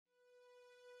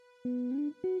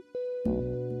Welcome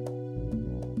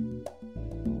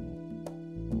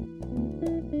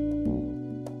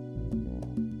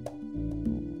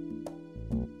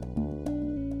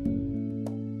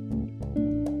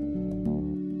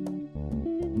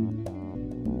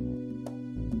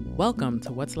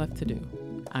to What's Left to Do.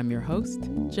 I'm your host,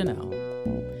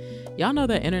 Janelle. Y'all know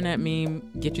that internet meme,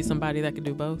 get you somebody that can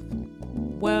do both?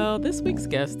 Well, this week's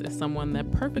guest is someone that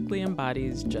perfectly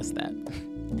embodies just that.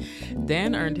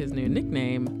 Dan earned his new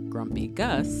nickname, Grumpy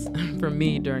Gus, from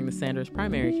me during the Sanders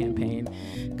primary campaign,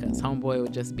 because homeboy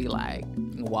would just be like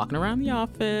walking around the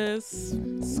office,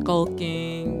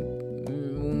 skulking,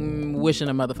 wishing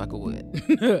a motherfucker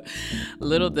would.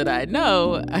 Little did I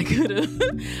know, I could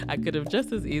have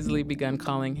just as easily begun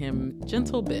calling him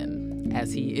Gentle Ben,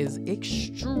 as he is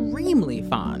extremely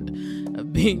fond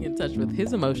of being in touch with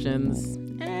his emotions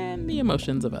and the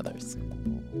emotions of others.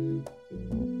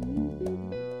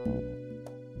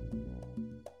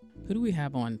 Who do we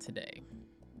have on today?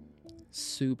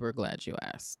 Super glad you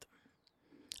asked.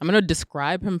 I'm going to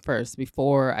describe him first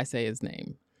before I say his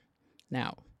name.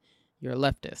 Now, you're a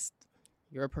leftist.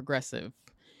 You're a progressive.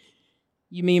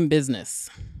 You mean business.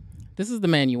 This is the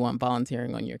man you want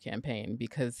volunteering on your campaign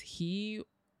because he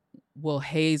will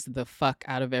haze the fuck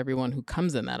out of everyone who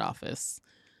comes in that office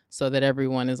so that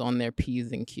everyone is on their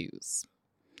P's and Q's.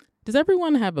 Does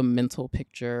everyone have a mental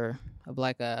picture of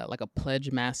like a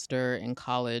pledge master in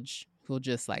college who'll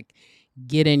just like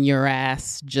get in your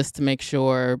ass just to make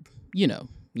sure, you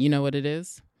know what it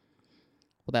is?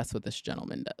 Well, that's what this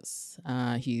gentleman does.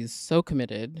 He's so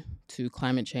committed to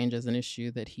climate change as an issue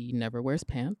that he never wears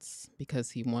pants because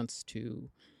he wants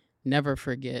to never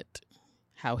forget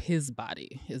how his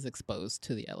body is exposed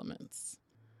to the elements.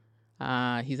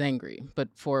 He's angry, but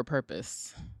for a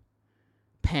purpose.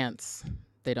 Pants,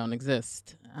 they don't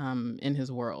exist in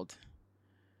his world.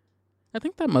 I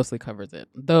think that mostly covers it,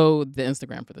 though the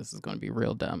Instagram for this is going to be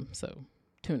real dumb, so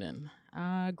tune in.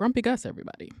 Grumpy Gus,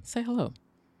 everybody. Say hello.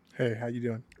 Hey, how you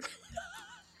doing?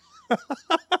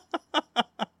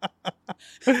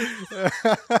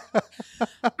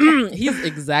 He's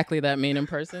exactly that mean in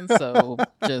person, so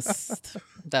just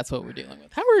that's what we're dealing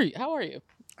with. How are you?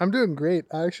 I'm doing great.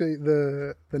 Actually,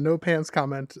 the no pants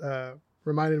comment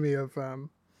reminded me of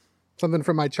something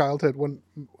from my childhood when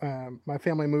my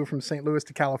family moved from St. Louis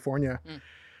to California.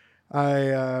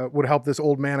 I would help this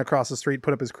old man across the street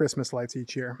put up his Christmas lights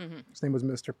each year. Mm-hmm. His name was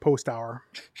Mr. Posthour.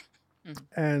 Mm-hmm.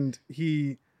 And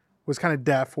he was kind of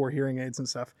deaf, wore hearing aids and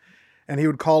stuff. And he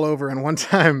would call over. And one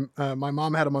time, my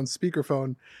mom had him on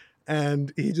speakerphone.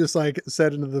 And he just like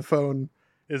said into the phone,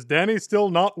 "Is Danny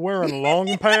still not wearing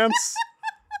long pants?"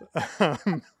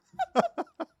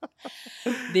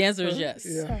 The answer is yes.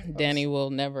 Yeah. Danny will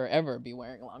never, ever be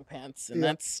wearing long pants. And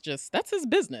that's his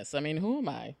business. I mean, who am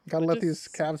I? Gotta let these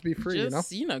calves be free, get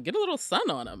a little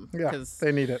sun on them. Yeah,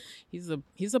 they need it. He's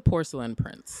a porcelain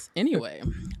prince. Anyway,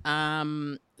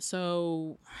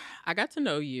 so I got to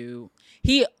know you.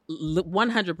 He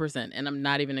 100%, and I'm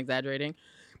not even exaggerating.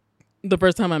 The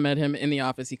first time I met him in the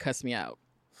office, he cussed me out.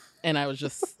 And I was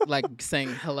just like saying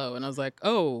hello. And I was like,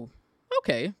 oh,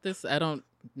 okay, I don't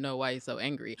know why he's so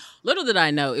angry. Little did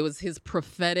I know it was his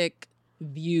prophetic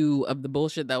view of the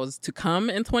bullshit that was to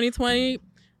come in 2020.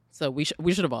 So we should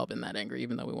have all been that angry,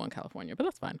 even though we won California, but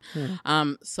that's fine.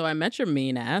 Mm. So I met your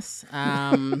mean ass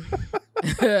during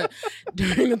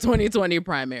the 2020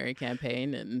 primary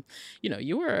campaign, and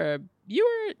you were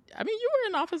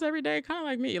in office every day, kind of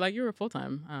like me. Like you were a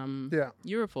full-time.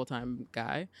 You were a full-time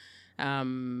guy.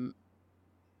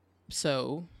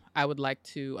 So I would like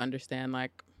to understand,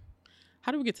 like,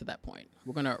 how do we get to that point?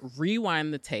 We're going to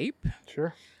rewind the tape.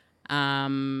 Sure.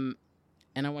 And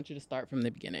I want you to start from the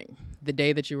beginning. The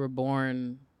day that you were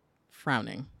born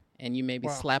frowning, and you maybe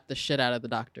slapped the shit out of the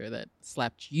doctor that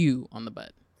slapped you on the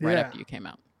butt right after you came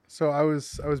out. So I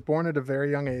was born at a very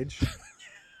young age.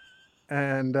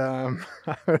 And I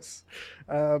was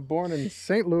born in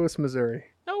St. Louis, Missouri.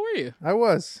 Oh, were you? I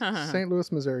was. St.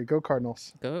 Louis, Missouri. Go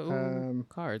Cardinals. Go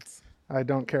Cards. I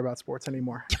don't care about sports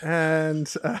anymore. And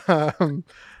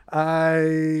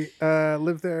I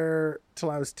lived there till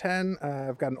I was 10.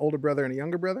 I've got an older brother and a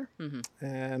younger brother. Mm-hmm.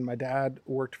 And my dad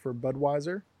worked for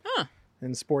Budweiser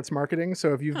in sports marketing.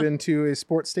 So if you've been to a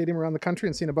sports stadium around the country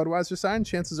and seen a Budweiser sign,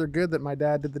 chances are good that my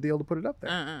dad did the deal to put it up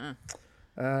there.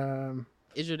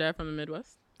 Is your dad from the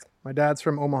Midwest? My dad's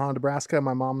from Omaha, Nebraska.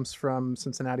 My mom's from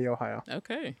Cincinnati, Ohio.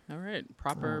 Okay. All right.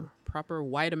 Proper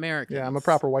white American. Yeah, I'm a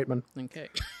proper white man. Okay.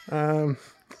 I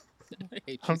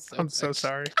hate you I'm so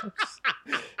sorry.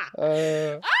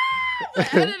 The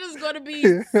edit is going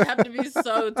to have to be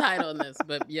so tight on this,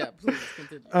 but yeah, please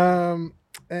continue.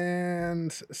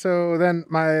 And so then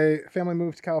my family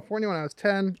moved to California when I was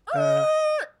 10.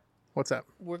 What's up?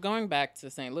 We're going back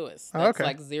to St. Louis. Oh, That's okay.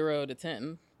 like 0 to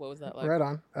 10. What was that like? Right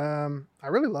on. I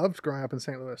really loved growing up in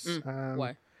St. Louis.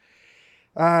 Why?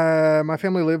 My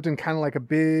family lived in kind of like a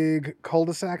big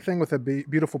cul-de-sac thing with a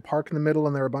beautiful park in the middle,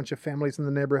 and there were a bunch of families in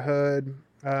the neighborhood.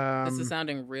 This is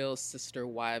sounding real Sister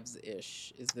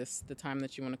Wives-ish. Is this the time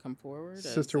that you want to come forward?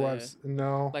 Sister Wives,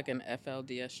 no. Like an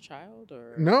FLDS child?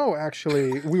 Or No,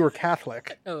 actually, we were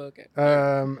Catholic. Oh, okay.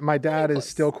 My dad Very is close.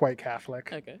 still quite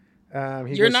Catholic. Okay.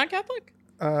 You're not Catholic?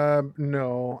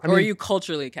 No. Or are you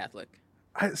culturally Catholic?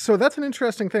 So that's an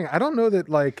interesting thing. I don't know that,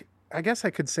 like, I guess I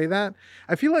could say that.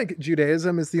 I feel like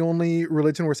Judaism is the only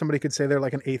religion where somebody could say they're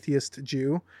like an atheist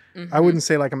Jew. Mm-hmm. I wouldn't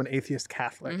say like I'm an atheist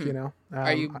Catholic, you know?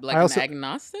 Are you like an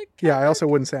agnostic Catholic? Yeah, I also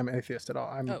wouldn't say I'm atheist at all.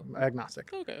 I'm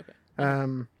agnostic. Okay.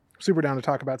 Super down to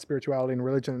talk about spirituality and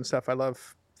religion and stuff. I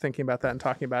love thinking about that and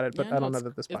talking about it, but Yeah, I don't know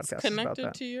that this podcast is about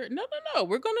that. To your... No.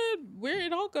 Where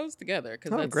it all goes together,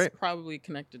 because that's great. probably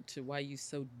connected to why you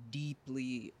so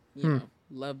deeply, you know,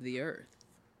 love the earth.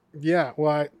 Yeah,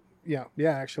 well, yeah,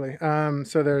 actually.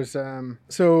 So there's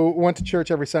so went to church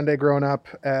every Sunday growing up.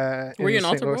 Were you an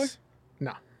altar boy?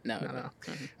 No. No.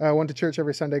 Mm-hmm. Went to church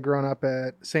every Sunday growing up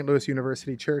at St. Louis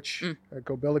University Church.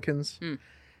 Go Billikens.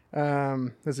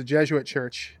 There's a Jesuit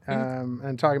church,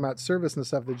 and talking about service and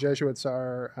stuff. The Jesuits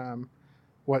are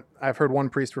what I've heard one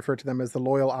priest refer to them as the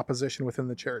loyal opposition within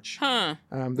the church. Huh.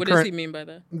 What does he mean by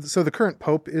that? So the current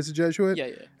pope is a Jesuit. Yeah.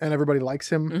 And everybody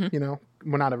likes him. You know,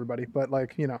 well, not everybody, but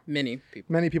like, you know, many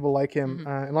people like him,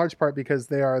 in large part because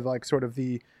they are like sort of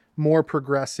the more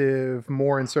progressive,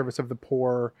 more in service of the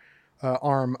poor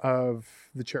arm of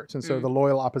the church. And so the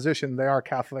loyal opposition, they are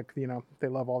Catholic, you know, they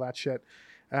love all that shit.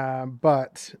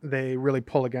 But they really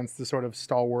pull against the sort of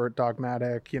stalwart,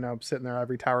 dogmatic, you know, sit in their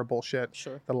ivory tower bullshit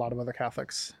that a lot of other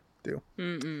Catholics do.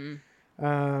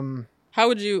 How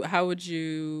would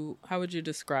you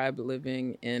describe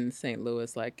living in St.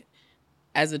 Louis? Like,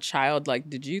 as a child, like,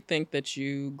 did you think that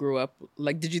you grew up,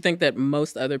 like, did you think that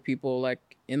most other people,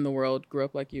 like, in the world grew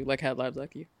up like you, like, had lives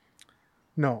like you?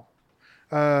 No.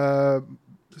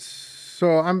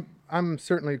 So I'm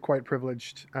certainly quite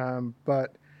privileged,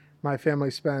 but my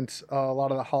family spent a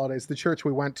lot of the holidays. The church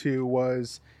we went to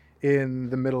was in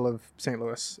the middle of St.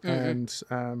 Louis, and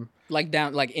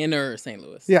like inner St.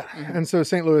 Louis. Yeah, and so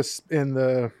St. Louis in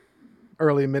the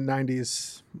early mid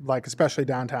 '90s, like especially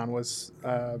downtown, was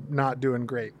not doing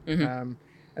great.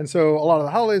 And so a lot of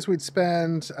the holidays we'd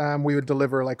spend, we would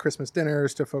deliver like Christmas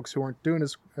dinners to folks who weren't doing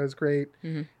as great,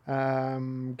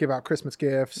 give out Christmas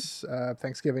gifts,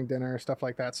 Thanksgiving dinner, stuff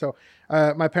like that. So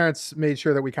my parents made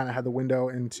sure that we kind of had the window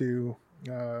into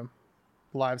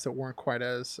lives that weren't quite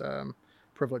as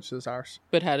privileged as ours.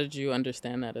 But how did you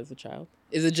understand that as a child?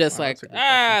 Is it just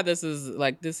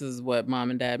this is what mom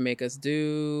and dad make us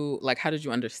do? Like, how did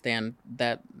you understand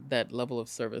that level of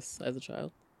service as a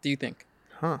child, do you think?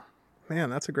 Man,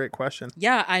 that's a great question.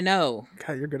 Yeah, I know.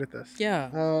 God, you're good at this. Yeah.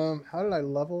 How did I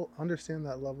understand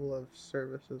that level of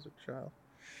service as a child?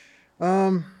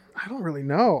 I don't really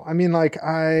know. I mean, like,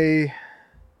 trying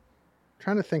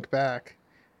to think back.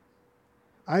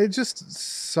 I just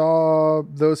saw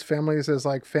those families as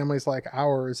like families like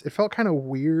ours. It felt kind of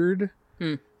weird.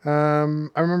 I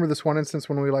remember this one instance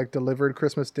when we like delivered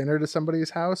Christmas dinner to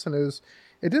somebody's house, and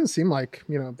it didn't seem like,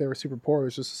 you know, they were super poor. It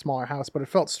was just a smaller house, but it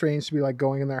felt strange to be like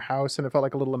going in their house, and it felt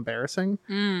like a little embarrassing.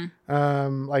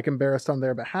 Like embarrassed on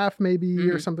their behalf maybe,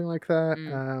 or something like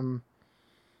that.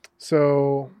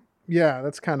 So yeah,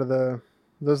 that's kind of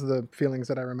those are the feelings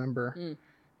that I remember.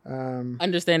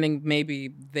 Understanding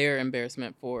maybe their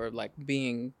embarrassment for like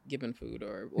being given food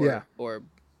or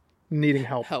needing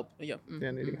help. Yeah.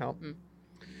 Needing help.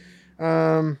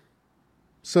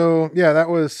 So yeah, that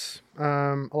was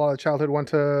a lot of childhood. Went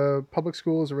to public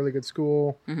school. It was a really good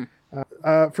school.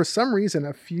 For some reason,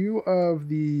 a few of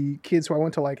the kids who I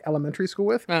went to like elementary school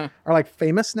with are like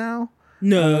famous now.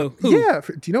 No. Yeah.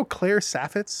 Do you know Claire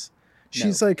Saffitz?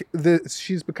 She's like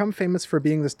she's become famous for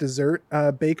being this dessert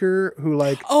baker who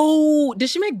like. Oh, did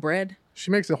she make bread?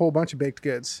 She makes a whole bunch of baked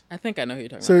goods. I think I know who you're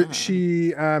talking So about.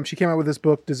 she came out with this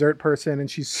book, Dessert Person, and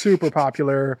she's super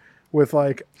popular with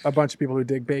like a bunch of people who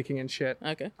dig baking and shit.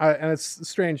 Okay. And it's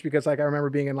strange because like I remember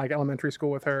being in like elementary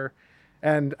school with her,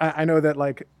 and I know that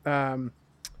like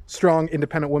strong,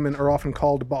 independent women are often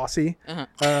called bossy.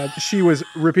 She was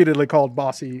repeatedly called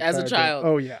bossy as a child.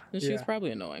 Oh yeah. She was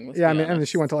probably annoying. Yeah, I mean, and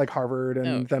she went to like Harvard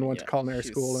and then went to culinary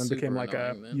She's school and became like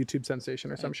a then. YouTube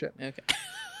sensation or some shit. Okay.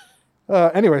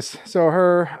 Anyways, so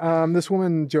her, this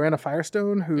woman, Joanna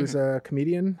Firestone, who's a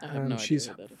comedian, she's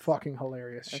fucking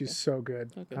hilarious. Okay. She's so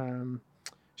good.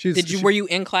 Okay. Were you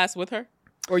in class with her?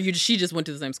 Or she just went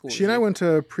to the same school? She and I went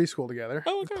to preschool together.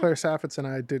 Oh, okay. Claire Saffitz and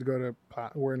I did go to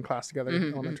we're in class together in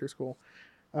Mm-hmm, elementary school.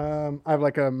 I have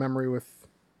like a memory with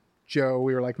Joe.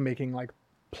 We were like making like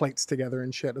plates together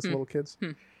and shit as little kids.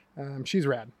 She's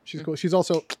rad. She's cool. She's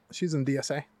in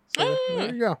DSA. So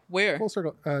there you go. Where? Full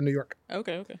circle. New York.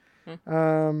 Okay.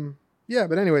 Yeah,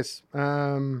 but anyways,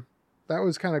 that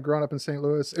was kind of growing up in St.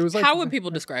 Louis. It was like, how would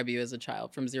people describe you as a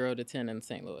child from 0 to 10 in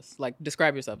St. Louis? Like,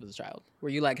 describe yourself as a child. Were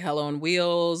you like Hell on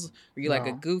Wheels? Were you like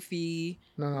a goofy?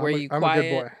 No, Were you quiet? I'm a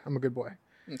good boy. I'm a good boy.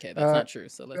 Okay, that's not true.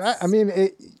 So let's. I mean,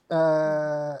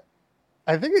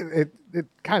 I think it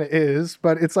kind of is,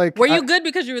 but it's like. Were you good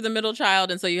because you were the middle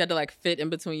child, and so you had to like fit in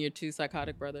between your two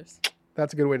psychotic brothers?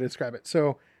 That's a good way to describe it.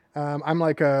 So, I'm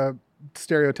like a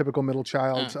stereotypical middle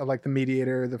child, like the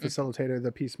mediator, the facilitator,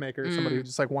 the peacemaker, somebody who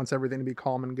just like wants everything to be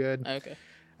calm and good. Okay.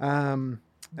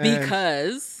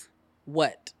 Because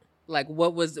what? Like,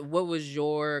 what was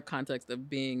your context of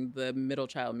being the middle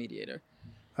child mediator?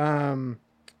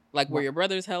 Like, were your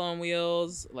brothers hell on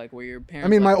wheels? Like, were your parents? I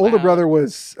mean, like, my older loud? brother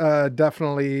was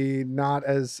definitely not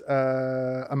as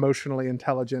emotionally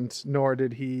intelligent, nor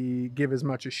did he give as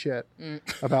much a shit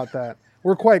about that.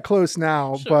 We're quite close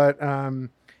now, but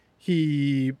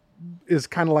he is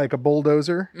kind of like a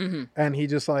bulldozer, and he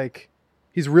just like,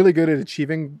 he's really good at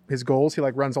achieving his goals. He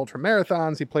like runs ultra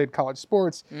marathons. He played college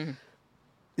sports.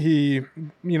 He,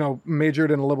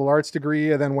 majored in a liberal arts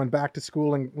degree and then went back to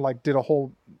school and like did a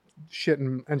whole shit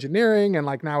in engineering, and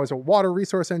like now is a water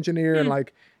resource engineer. And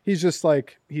like, he's just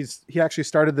like, he actually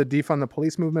started the defund the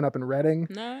police movement up in Redding.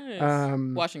 Nice.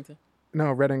 Washington.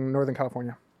 No, Redding, Northern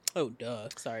California. Oh, duh.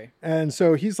 Sorry. And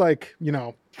so he's like,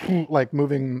 like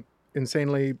moving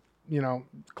insanely,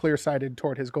 clear-sighted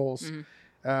toward his goals.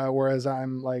 Whereas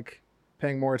I'm like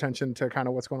paying more attention to kind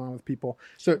of what's going on with people.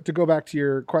 So to go back to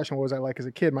your question, what was I like as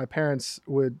a kid? My parents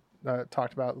would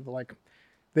talked about like,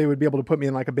 they would be able to put me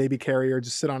in like a baby carrier,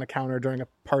 just sit on a counter during a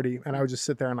party. And I would just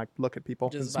sit there and like look at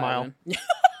people and smile.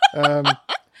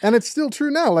 And it's still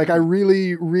true now. Like I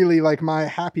really, really like my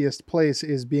happiest place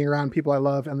is being around people I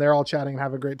love, and they're all chatting and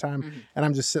have a great time. And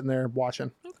I'm just sitting there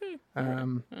watching. Okay.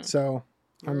 So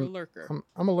You're a lurker.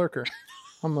 I'm a lurker.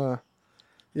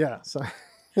 Yeah. So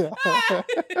yeah.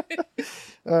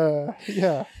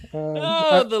 Yeah.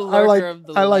 The lurker of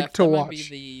the left. I like to that watch. Might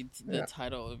be the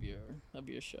title of your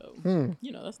show.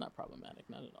 That's not problematic,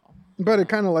 not at all. But it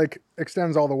kind of like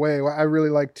extends all the way. What I really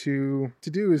like to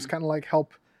do is kind of like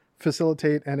help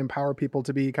facilitate and empower people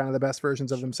to be kind of the best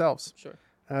versions of themselves. Sure.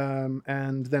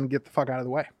 And then get the fuck out of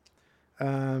the way.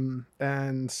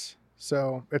 And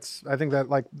so I think that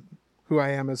like who I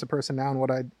am as a person now and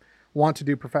what I want to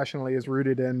do professionally is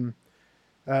rooted in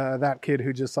that kid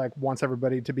who just like wants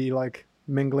everybody to be like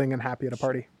mingling and happy at a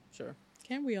party. Sure.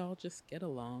 Can't we all just get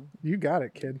along? You got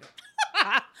it, kid.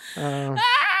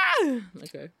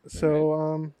 Okay.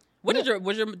 So, what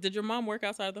did your mom work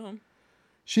outside the home?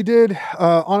 She did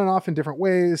on and off in different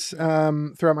ways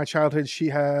throughout my childhood. She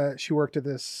worked at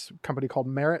this company called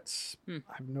Merritt's. I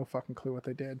have no fucking clue what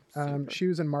they did. She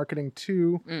was in marketing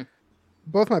too.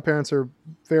 Both my parents are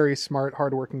very smart,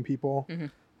 hardworking people.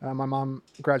 My mom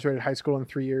graduated high school in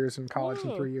 3 years and college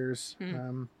in 3 years.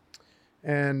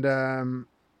 And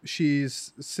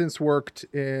she's since worked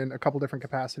in a couple different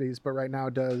capacities, but right now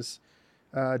does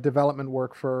development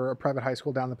work for a private high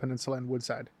school down the peninsula in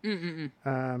Woodside.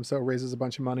 So raises a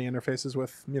bunch of money, interfaces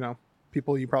with,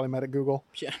 people you probably met at Google.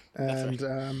 Yeah.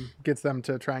 And gets them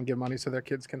to try and give money so their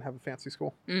kids can have a fancy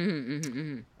school. But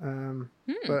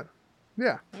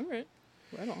yeah. All right.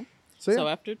 Right on. So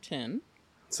after 10.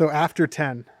 After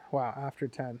 10. Wow. After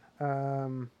 10.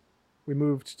 We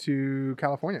moved to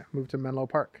California, moved to Menlo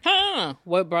Park. Huh.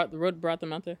 What brought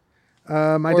them out there?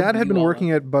 My dad had been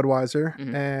working at Budweiser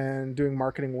and doing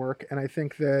marketing work. And I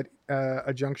think that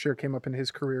a juncture came up in his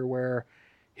career where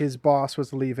his boss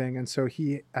was leaving. And so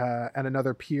he and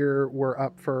another peer were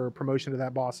up for promotion to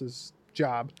that boss's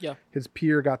job. Yeah. His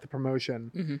peer got the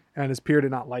promotion and his peer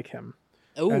did not like him.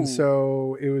 Ooh. And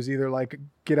so it was either like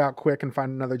get out quick and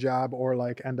find another job or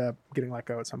like end up getting let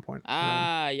go at some point.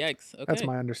 Yikes. Okay. That's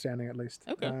my understanding at least.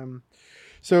 Okay.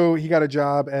 So he got a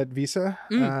job at Visa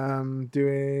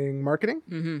doing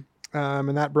marketing.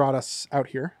 And that brought us out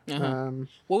here.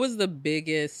 What was the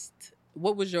biggest,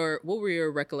 what were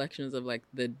your recollections of like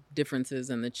the differences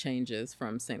and the changes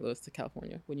from St. Louis to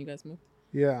California when you guys moved?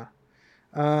 Yeah.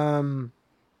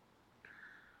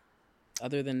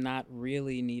 Other than not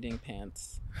really needing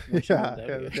pants. Yeah.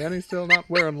 Danny's still not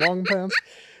wearing long pants.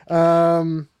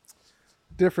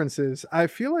 Differences. I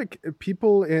feel like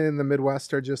people in the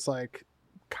Midwest are just like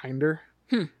kinder.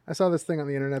 I saw this thing on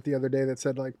the internet the other day that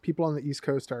said like people on the East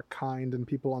Coast are kind and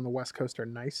people on the West Coast are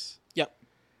nice. Yep.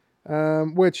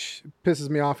 Which pisses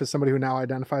me off as somebody who now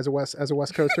identifies as a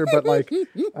West Coaster, but like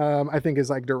I think is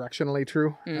like directionally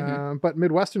true. But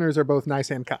Midwesterners are both nice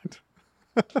and kind.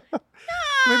 maybe,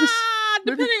 maybe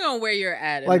Depending on where you're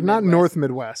at, in like the not Midwest. North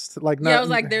Midwest. Like Yeah, not, I was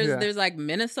like, there's yeah. there's like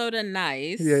Minnesota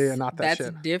nice. Yeah, not that That's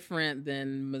shit. different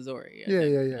than Missouri. I Yeah,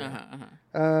 think.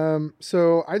 yeah.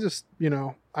 So I just,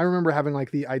 I remember having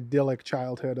like the idyllic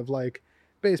childhood of like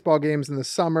baseball games in the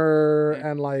summer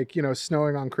and like,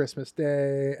 snowing on Christmas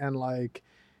Day and like,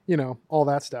 all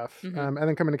that stuff. And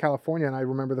then coming to California, and I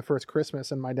remember the first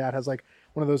Christmas, and my dad has like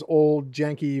one of those old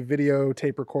janky video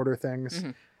tape recorder things.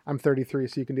 I'm 33,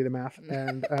 so you can do the math.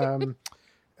 And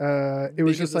it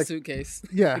was just like suitcase.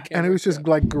 yeah, and it was just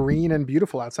like green and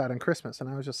beautiful outside on Christmas, and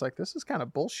I was just like, this is kind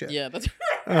of bullshit. Yeah, that's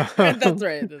that's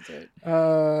right. That's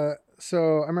right.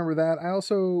 So I remember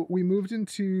that. We moved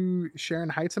into Sharon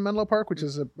Heights in Menlo Park, which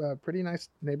is a pretty nice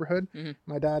neighborhood.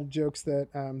 My dad jokes that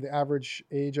the average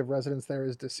age of residents there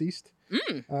is deceased.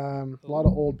 A lot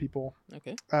of old people.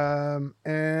 Okay.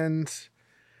 And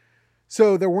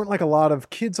so there weren't like a lot of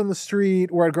kids on the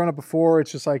street where I'd grown up before.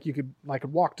 It's just like I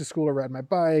could walk to school or ride my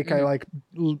bike. I like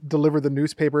delivered the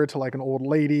newspaper to like an old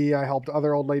lady. I helped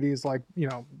other old ladies like,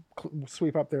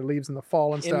 sweep up their leaves in the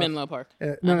fall and stuff. In Menlo Park.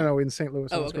 No, in St. Louis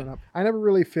when I was growing up. I never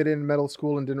really fit in middle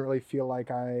school and didn't really feel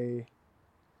like I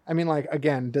mean, like,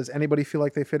 again, does anybody feel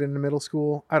like they fit into middle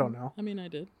school? I don't know. I mean, I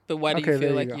did. But why do you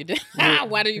feel like you did?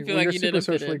 Why do you feel like you didn't fit in?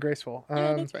 Super socially graceful.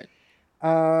 Yeah, that's right.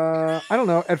 I don't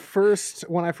know. At first,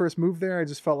 when I first moved there, I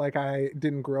just felt like I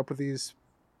didn't grow up with these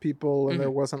people, and there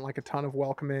wasn't like a ton of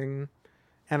welcoming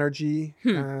energy. I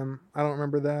don't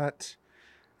remember that.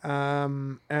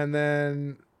 And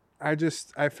then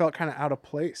I felt kind of out of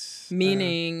place.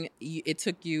 Meaning, it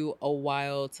took you a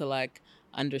while to like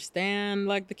understand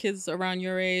like the kids around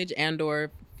your age and or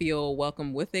feel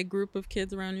welcome with a group of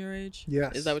kids around your age.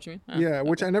 Yes. Is that what you mean? Yeah, okay.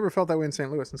 Which I never felt that way in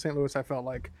St. Louis. In St. Louis, I felt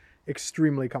like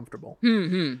extremely comfortable.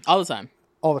 All the time.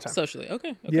 All the time. Socially.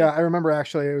 Okay. Yeah, I remember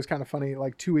actually, it was kind of funny.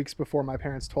 Like 2 weeks before my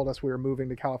parents told us we were moving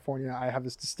to California, I have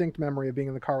this distinct memory of being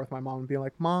in the car with my mom and being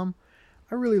like, Mom,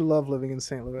 I really love living in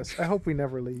St. Louis. I hope we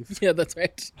never leave. Yeah, that's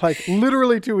right. Like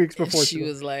literally 2 weeks before. She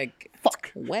was like,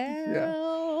 fuck.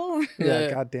 Well.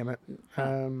 Yeah, God damn it.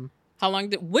 How long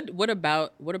did, what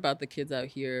about the kids out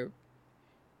here?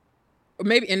 Or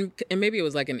maybe, and maybe it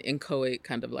was like an inchoate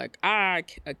kind of like, I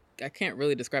can't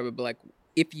really describe it, but like,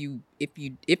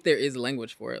 if there is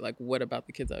language for it, like what about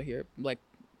the kids out here like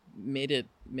made it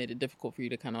difficult for you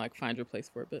to kind of like find your place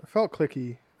for a bit? I felt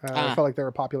cliquey. I felt like there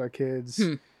were popular kids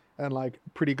and like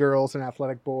pretty girls and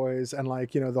athletic boys and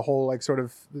like, the whole like sort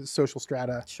of social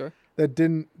strata. Sure. That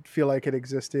didn't feel like it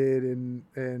existed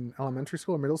in elementary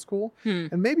school or middle school.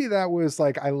 And maybe that was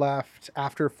like I left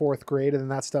after 4th grade and then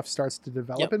that stuff starts to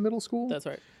develop in middle school. That's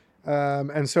right.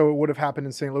 And so it would have happened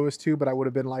in St. Louis too, but I would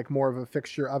have been like more of a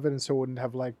fixture of it, and so wouldn't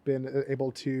have like been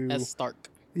able to as stark.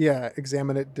 Yeah,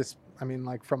 examine it.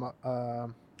 Like from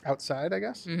outside, I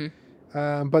guess.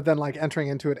 But then like entering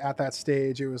into it at that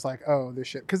stage, it was like, oh, this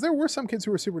shit. Because there were some kids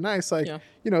who were super nice, like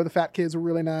the fat kids were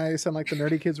really nice, and like the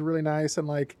nerdy kids were really nice, and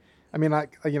like I mean,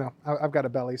 like I've got a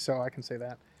belly, so I can say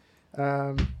that.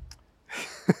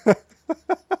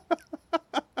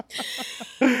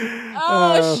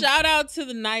 Shout out to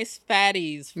the nice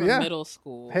fatties from middle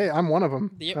school. Hey, I'm one of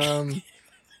them.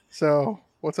 So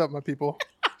what's up, my people?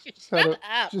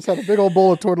 Just had a big old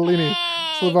bowl of tortellini.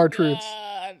 Let's live our truths.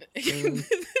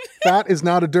 Fat is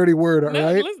not a dirty word, all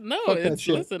right? This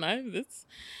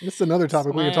is another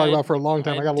topic we can talk about for a long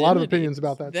time. I got a lot of opinions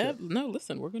about that shit. No,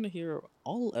 listen, we're going to hear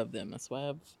all of them. That's why I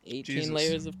have 18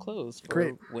 layers of clothes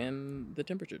for when the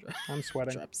temperature drops. I'm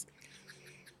sweating.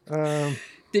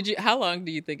 How long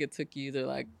do you think it took you to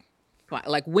like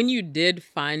when you did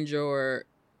find your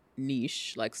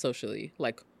niche, like socially,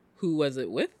 like who was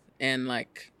it with? And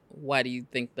like, why do you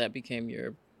think that became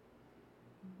your...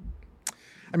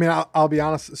 I mean, I'll be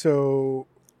honest. So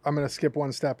I'm going to skip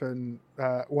one step. And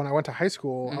when I went to high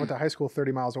school, I went to high school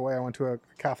 30 miles away. I went to a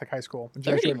Catholic high school.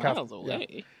 30 miles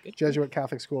away? Yeah, Jesuit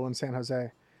Catholic school in San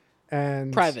Jose.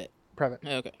 And Private.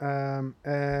 Okay.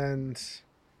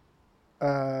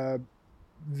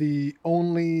 The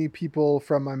only people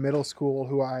from my middle school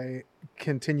who I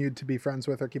continued to be friends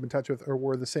with or keep in touch with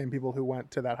were the same people who went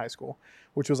to that high school,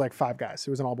 which was like 5 guys. It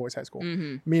was an all boys high school,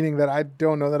 meaning that I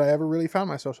don't know that I ever really found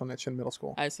my social niche in middle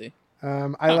school. I see.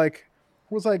 I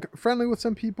was like friendly with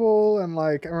some people, and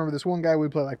like I remember this one guy we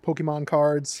play like Pokemon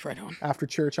cards after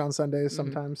church on Sundays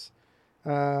sometimes.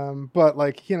 But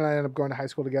like he and I ended up going to high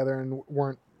school together and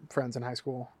weren't friends in high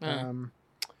school.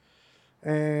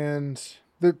 And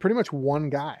pretty much one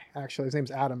guy, actually. His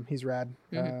name's Adam. He's rad.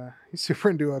 He's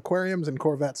super into aquariums and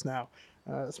Corvettes now.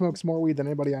 Smokes more weed than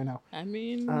anybody I know. I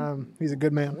mean, He's a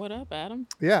good man. what up, Adam?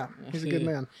 Yeah, he's a good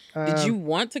man. Did you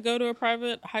want to go to a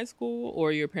private high school,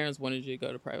 or your parents wanted you to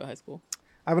go to private high school?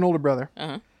 I have an older brother,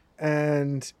 Uh-huh.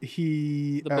 and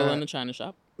he The bull in the china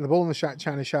shop. the bull in the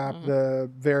china shop, the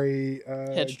very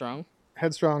headstrong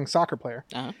soccer player.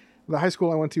 Uh-huh. The high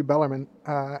school I went to, Bellarmine,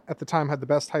 at the time had the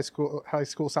best high school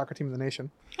soccer team in the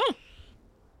nation. Huh.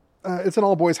 It's an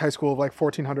all-boys high school of like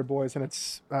 1,400 boys, and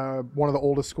it's one of the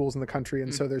oldest schools in the country.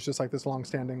 And so there's just like this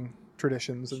long-standing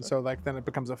traditions, and so like then it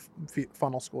becomes a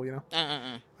funnel school, you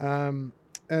know.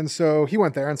 And so he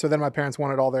went there, and so then my parents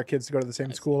wanted all their kids to go to the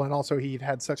same school, and also he'd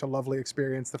had such a lovely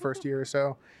experience the first year or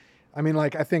so. I mean,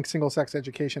 like I think single-sex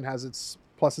education has its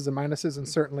pluses and minuses, and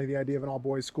certainly the idea of an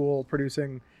all-boys school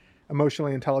producing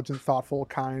emotionally intelligent, thoughtful,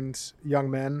 kind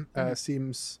young men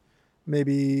seems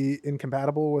maybe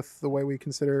incompatible with the way we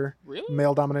consider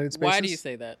male-dominated spaces. Why do you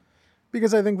say that?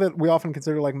 Because I think that we often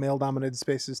consider like male-dominated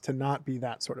spaces to not be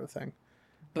that sort of thing.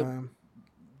 But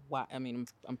why? I mean,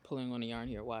 I'm pulling on a yarn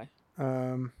here. Why?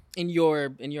 In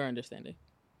your understanding.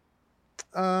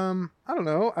 I don't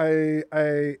know.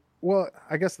 I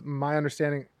guess my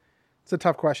understanding. It's a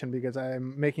tough question because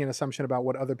I'm making an assumption about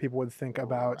what other people would think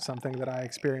about something that I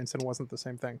experienced and wasn't the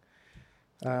same thing.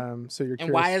 So you're curious.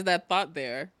 And why is that thought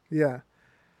there? Yeah.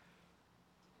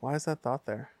 Why is that thought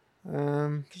there?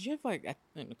 Because you have like... go ahead.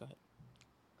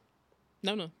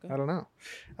 No, go ahead. I don't know.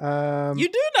 You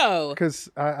do know. Because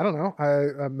I don't know.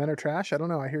 Men are trash. I don't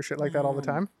know. I hear shit like that all the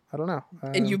time. I don't know.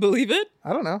 And you believe it?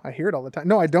 I don't know. I hear it all the time.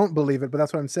 No, I don't believe it. But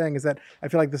that's what I'm saying is that I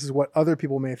feel like this is what other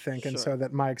people may think. And so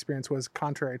that my experience was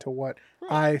contrary to what I think other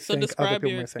people may think. So describe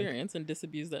your experience and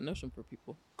disabuse that notion for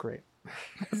people. Great.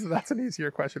 That's an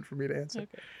easier question for me to answer.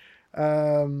 Okay.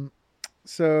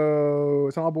 So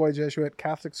it's an all-boy Jesuit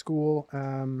Catholic school.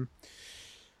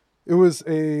 It was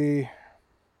in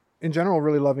general,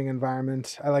 really loving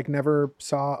environment. I like never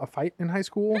saw a fight in high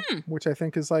school, which I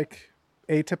think is like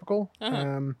atypical.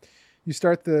 You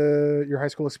start your high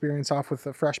school experience off with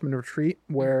a freshman retreat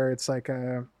where it's like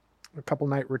a couple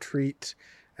night retreat.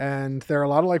 And there are a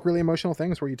lot of like really emotional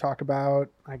things where you talk about,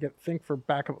 think for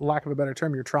lack of a better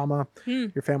term, your trauma,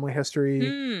 your family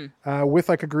history, with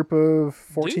like a group of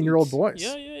 14-year-old boys.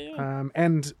 Yeah.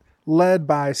 And led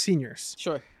by seniors.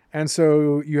 Sure. And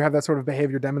so you have that sort of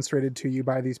behavior demonstrated to you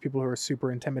by these people who are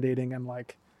super intimidating and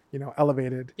like,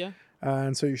 elevated. Yeah.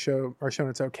 And so are shown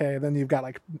it's okay. Then you've got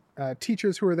like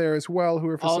teachers who are there as well who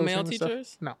are facilitating all male teachers?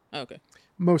 Stuff. No. Oh, okay.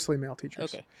 Mostly male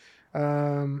teachers. Okay.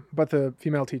 But the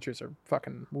female teachers are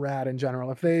fucking rad in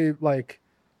general. If they like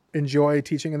enjoy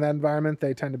teaching in that environment,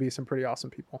 they tend to be some pretty awesome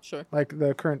people. Sure. Like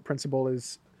the current principal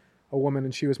is a woman,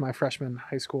 and she was my freshman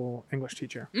high school English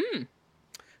teacher.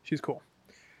 She's cool.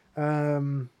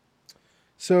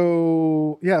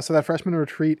 So that freshman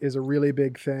retreat is a really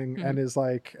big thing and is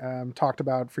like talked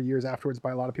about for years afterwards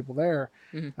by a lot of people there.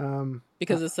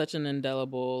 Because it's such an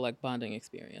indelible like bonding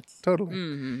experience. Totally.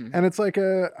 And it's like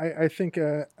I think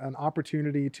an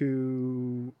opportunity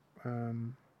to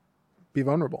be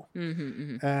vulnerable.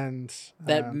 And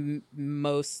that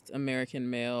most American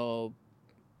male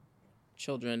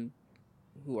children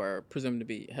who are presumed to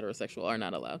be heterosexual are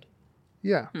not allowed.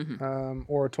 Yeah.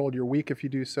 Or told you're weak if you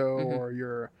do so, or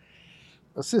you're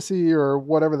a sissy or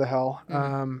whatever the hell. We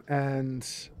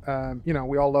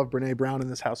all love Brene Brown in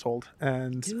this household.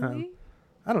 And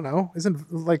I don't know. Is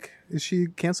she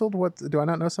canceled? What, do I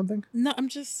not know something? No,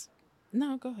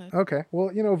 no, go ahead. Okay.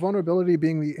 Well, vulnerability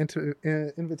being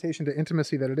the invitation to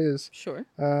intimacy that it is. Sure.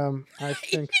 I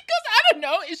think. Because I don't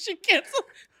know. Is she canceled?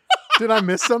 Did I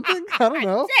miss something? I don't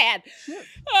know. Dad.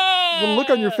 The look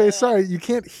on your face. Sorry, you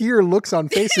can't hear looks on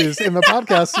faces in the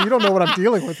podcast, so you don't know what I'm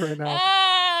dealing with right now.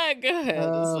 Go ahead.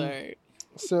 Sorry.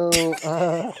 So,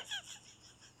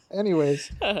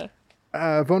 anyways,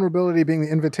 vulnerability being the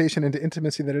invitation into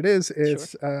intimacy that it is,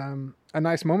 it's a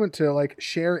nice moment to like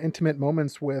share intimate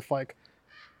moments with like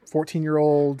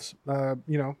 14-year-old,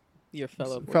 your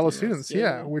fellow students.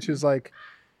 Yeah, which is like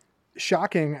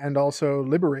shocking and also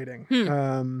liberating.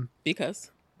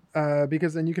 Because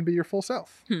then you can be your full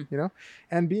self,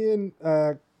 and being,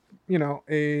 a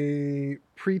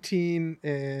preteen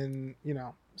in,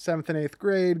 7th and 8th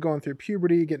grade, going through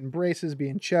puberty, getting braces,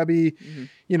 being chubby,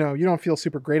 you don't feel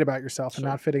super great about yourself and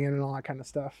not fitting in and all that kind of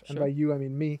stuff. And by you, I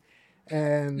mean me.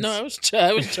 And no, I was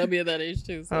chubby at that age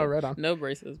too. So right on. No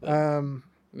braces. But, I'm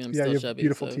still you have chubby,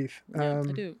 beautiful teeth. I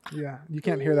do. Yeah, you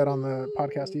can't hear that on the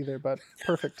podcast either, but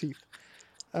perfect teeth.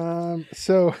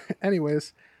 So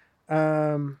anyways,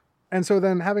 and so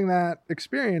then having that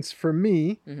experience for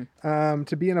me,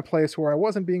 to be in a place where I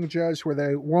wasn't being judged, where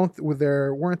there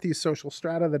weren't these social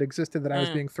strata that existed that I was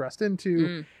being thrust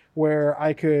into, where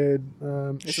I could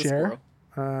It's a share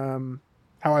squirrel.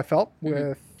 how I felt Mhm.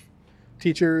 with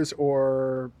teachers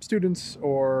or students,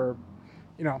 or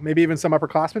maybe even some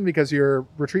upperclassmen, because your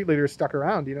retreat leaders stuck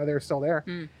around. They're still there.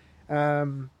 Mm.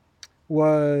 Um,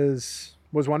 was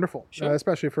wonderful, Sure.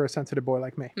 especially for a sensitive boy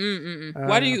like me.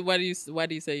 Why do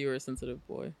you say you're a sensitive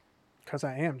boy? Because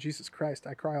I am. Jesus Christ,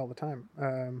 I cry all the time.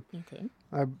 Okay.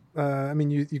 I mean,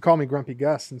 you call me Grumpy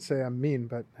Gus and say I'm mean,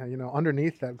 but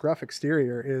underneath that gruff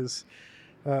exterior is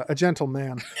a gentle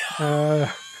man.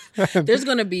 There's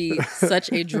going to be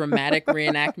such a dramatic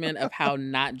reenactment of how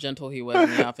not gentle he was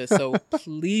in the office. So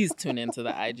please tune into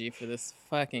the IG for this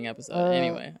fucking episode.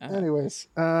 Anyway. Anyways,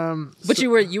 but you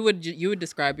would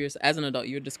describe yourself as an adult.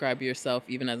 You would describe yourself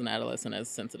even as an adolescent as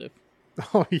sensitive.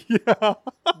 Oh yeah.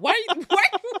 Why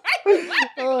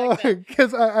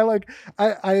Because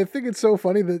I think it's so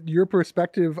funny that your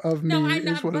perspective of me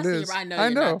is what it is. I know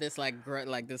you're not this like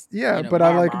this. Yeah, but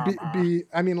I like be.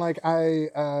 I mean, like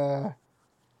I.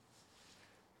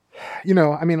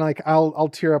 I mean, like I'll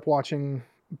tear up watching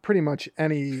pretty much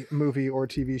any movie or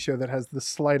TV show that has the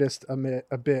slightest a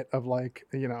bit of like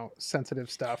sensitive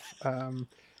stuff.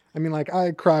 I mean, like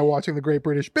I cry watching the Great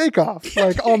British Bake Off,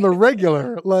 like on the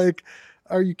regular. Like,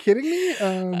 are you kidding me?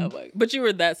 But you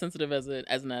were that sensitive as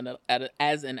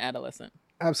an adolescent.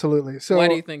 Absolutely. So why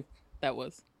do you think that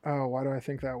was? Oh, why do I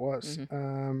think that was?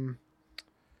 Mm-hmm.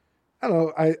 I don't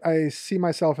know. I see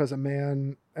myself as a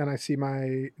man, and I see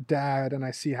my dad, and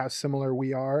I see how similar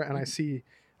we are, and I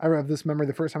have this memory.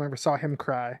 The first time I ever saw him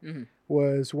cry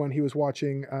was when he was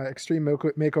watching Extreme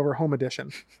Makeover Home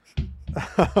Edition.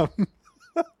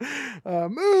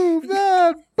 Move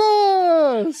that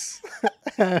bus.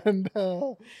 And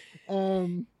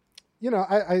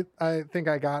I think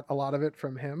I got a lot of it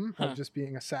from him, of just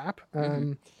being a sap.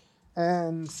 Do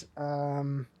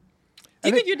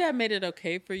you think your dad made it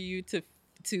okay for you to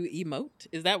emote?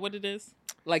 Is that what it is?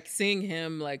 Like seeing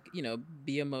him like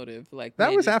be emotive, like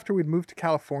that was after we'd moved to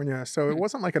California, so it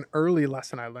wasn't like an early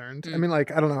lesson I learned. I mean,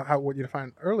 like I don't know what you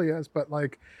define early as, but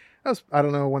like I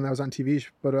don't know when that was on TV,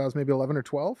 but I was maybe 11 or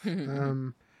 12.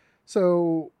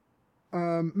 So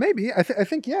maybe I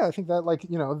think that like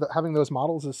having those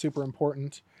models is super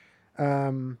important.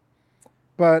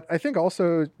 But I think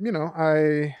also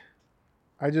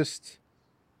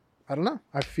I don't know.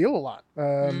 I feel a lot.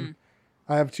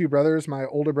 I have two brothers. My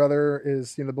older brother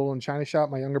is the bull and china shop.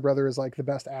 My younger brother is like the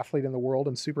best athlete in the world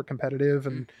and super competitive,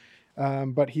 and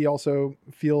but he also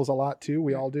feels a lot too.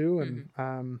 We all do, and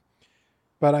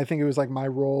but I think it was like my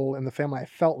role in the family. I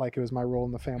felt like it was my role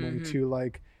in the family to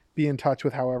like be in touch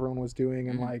with how everyone was doing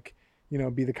and like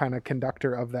be the kind of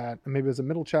conductor of that. And maybe it was a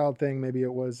middle child thing. Maybe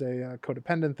it was a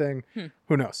codependent thing.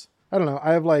 Who knows? I don't know.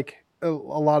 I have like a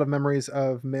lot of memories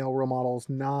of male role models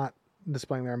not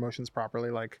displaying their emotions properly,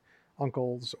 like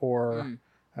uncles or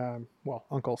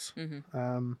uncles,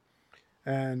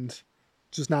 and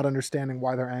just not understanding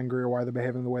why they're angry or why they're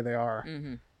behaving the way they are.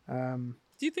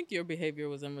 Do you think your behavior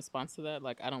was in response to that?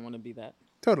 Like, I don't want to be that.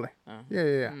 Totally.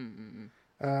 Yeah.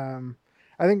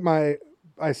 I think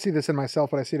I see this in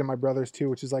myself, but I see it in my brothers too,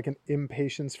 which is like an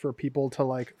impatience for people to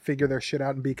like figure their shit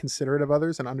out and be considerate of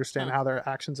others and understand how their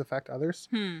actions affect others.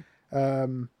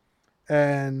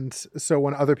 And so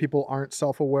when other people aren't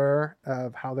self-aware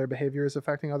of how their behavior is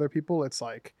affecting other people, it's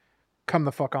like, come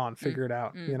the fuck on, figure it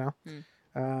out,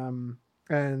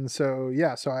 and so,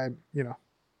 so I,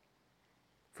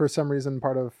 for some reason,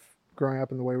 part of growing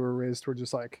up and the way we were raised, we're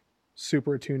just like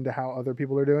super attuned to how other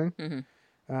people are doing,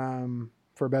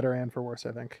 for better and for worse,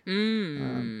 I think.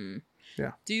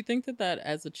 Yeah. Do you think that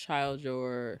as a child,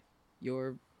 you're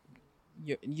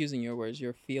using your words,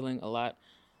 you're feeling a lot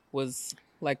was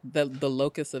like the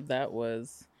locus of that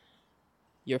was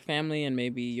your family and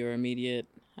maybe your immediate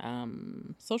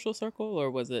social circle, or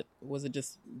was it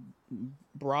just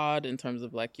broad in terms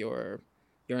of like your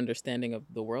understanding of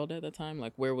the world at the time?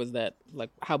 Like where was that,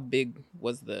 like how big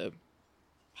was that?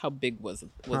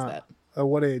 At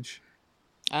what age?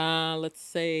 Let's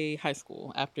say high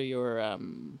school, after your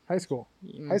high school.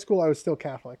 High school I was still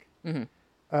Catholic. And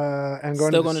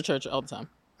going to church all the time.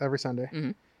 Every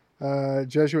Sunday.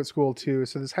 Jesuit school too.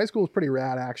 So this high school was pretty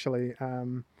rad actually.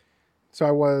 So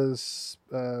I was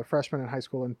a freshman in high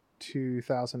school in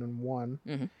 2001.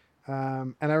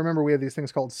 And I remember we had these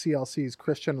things called CLCs,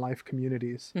 Christian Life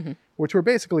Communities, which were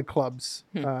basically clubs.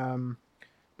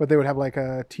 But they would have like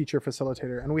a teacher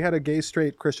facilitator, and we had a gay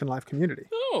straight Christian life community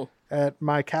at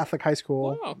my Catholic high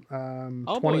school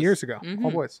 20 years ago,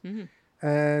 all boys,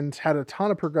 and had a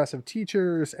ton of progressive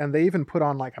teachers, and they even put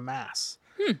on like a mass.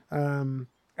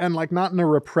 And like not in a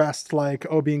repressed like,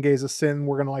 oh, being gay is a sin,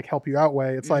 we're gonna like help you out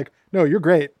way. It's like, no, you're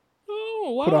great.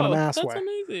 wow. put on a mass That's way.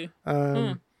 amazing.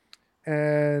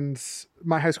 And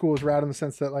my high school was rad in the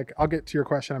sense that, like, I'll get to your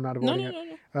question. I'm not avoiding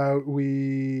it.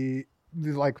 We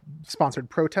like sponsored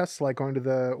protests, like going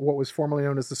to what was formerly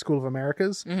known as the School of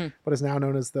Americas, but is now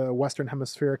known as the Western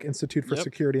Hemispheric Institute for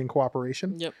Security and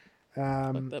Cooperation.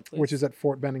 Which is at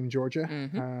Fort Benning, Georgia.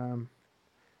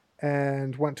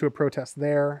 And went to a protest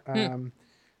there.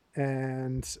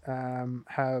 And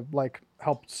have like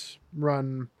helped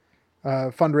run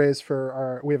fundraise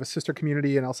for we have a sister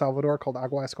community in El Salvador called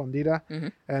Agua Escondida,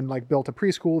 and like built a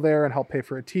preschool there and helped pay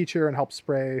for a teacher and helped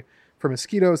spray for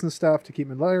mosquitoes and stuff to keep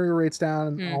malaria rates down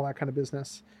and all that kind of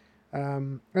business.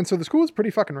 And so the school is pretty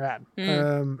fucking rad,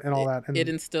 and all that. And it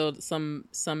instilled some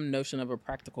notion of a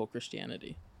practical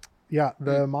Christianity. Yeah,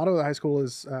 the motto of the high school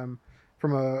is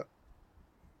from a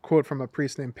quote from a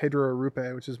priest named Pedro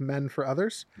Arrupe, which is "Men for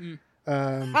Others."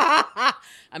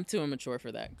 I'm too immature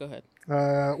for that. Go ahead.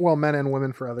 Well, men and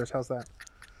women for others. How's that?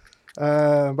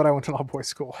 But I went to an all-boys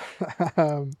school.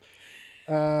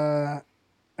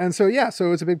 And so, yeah, so it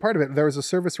was a big part of it. There was a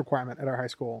service requirement at our high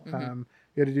school. You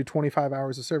had to do 25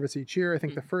 hours of service each year. I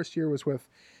think the first year was with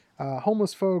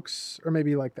homeless folks, or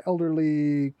maybe like the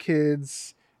elderly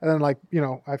kids. And then, like, you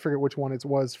know, I forget which one it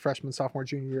was, freshman, sophomore,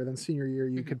 junior year. Then senior year,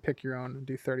 you could pick your own and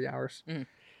do 30 hours.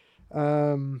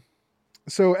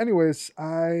 So anyways,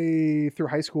 I, through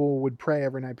high school, would pray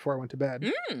every night before I went to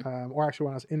bed. Or actually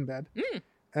when I was in bed.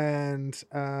 And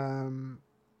I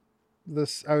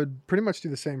would pretty much do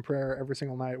the same prayer every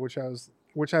single night, which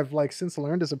I've like since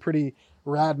learned is a pretty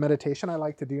rad meditation I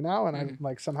like to do now. And I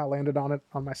like somehow landed on it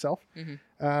on myself.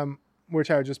 Which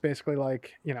I would just basically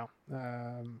like, you know,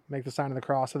 make the sign of the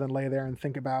cross and then lay there and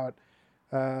think about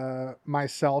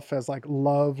myself as like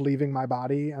love leaving my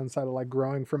body instead of like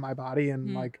growing from my body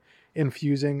and like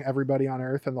infusing everybody on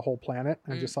earth and the whole planet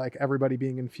and just like everybody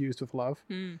being infused with love.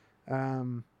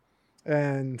 And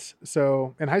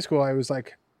so in high school, I was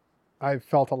like, I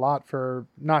felt a lot for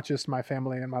not just my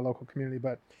family and my local community,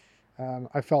 but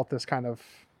I felt this kind of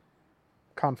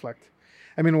conflict.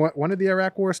 I mean, when did the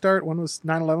Iraq War start? When was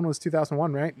 9/11? Was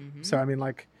 2001, right? So, I mean,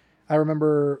 like, I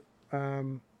remember I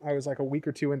was like a week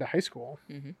or two into high school,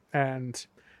 and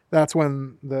that's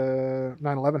when the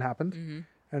 9/11 happened.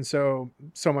 And so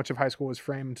much of high school was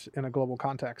framed in a global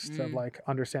context of like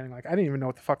understanding, like, I didn't even know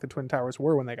what the fuck the Twin Towers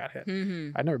were when they got hit.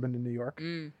 I'd never been to New York.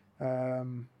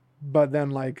 But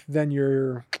then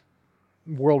your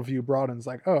worldview broadens,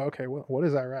 like, oh, okay, what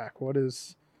is Iraq? What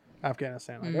is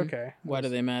Afghanistan? Like, okay. Why do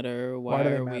they matter? Why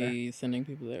are we sending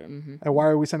people there? And why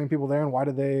are we sending people there? And why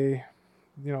do they,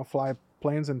 you know, fly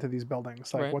planes into these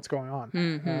buildings? Like, what's going on?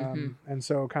 And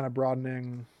so kind of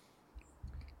broadening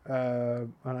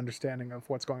an understanding of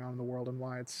what's going on in the world and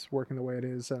why it's working the way it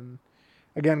is. And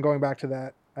again, going back to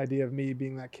that idea of me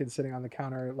being that kid sitting on the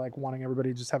counter, like wanting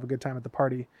everybody to just have a good time at the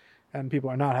party, and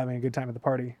people are not having a good time at the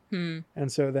party.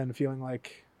 And so then feeling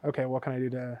like, okay, what can I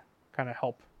do to kind of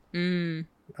help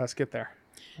us get there?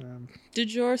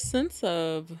 Did your sense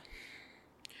of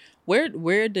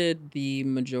where did the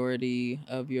majority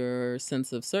of your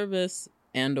sense of service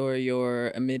and or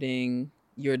your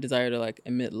desire to like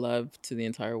emit love to the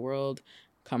entire world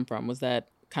come from? Was that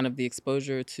kind of the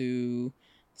exposure to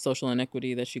social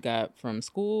inequity that you got from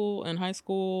school and high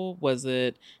school? Was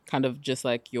it kind of just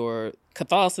like your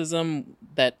Catholicism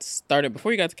that started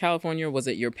before you got to California? Was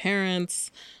it your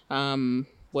parents? Where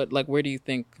do you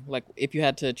think, like, if you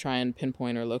had to try and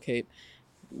pinpoint or locate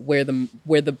where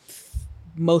the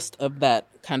most of that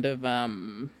kind of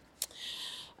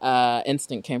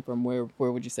instinct came from, where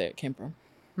would you say it came from?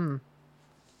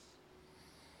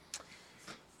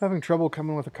 Having trouble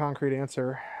coming with a concrete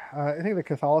answer. I think the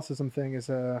Catholicism thing is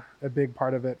a big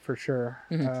part of it for sure.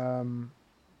 I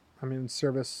mean,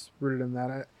 service rooted in that.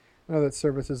 I know that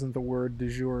service isn't the word du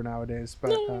jour nowadays,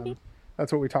 but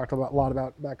that's what we talked a lot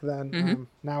about back then.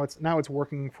 Now it's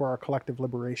working for our collective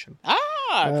liberation.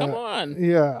 Come on.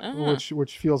 Yeah,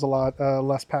 which feels a lot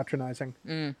less patronizing.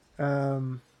 But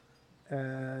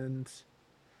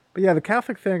yeah, the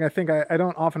Catholic thing, I think I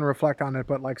don't often reflect on it,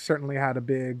 but like certainly had a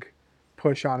big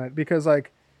push on it because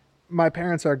like my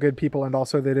parents are good people, and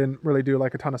also they didn't really do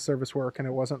like a ton of service work, and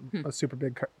it wasn't a super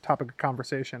big topic of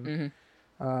conversation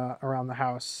around the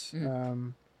house.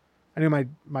 I knew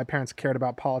my parents cared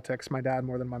about politics, my dad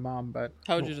more than my mom, but...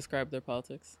 How would you describe their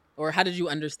politics? Or how did you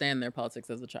understand their politics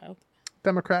as a child?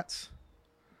 Democrats.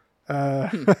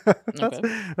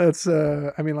 That's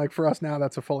I mean, like for us now,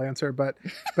 that's a full answer, but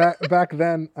back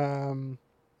then,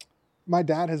 my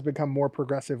dad has become more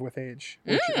progressive with age,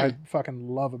 which I fucking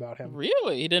love about him.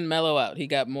 Really? He didn't mellow out. He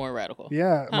got more radical.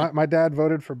 Yeah. My dad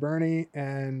voted for Bernie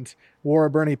and wore a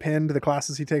Bernie pin to the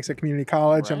classes he takes at community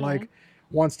college. And like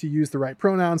wants to use the right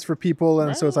pronouns for people,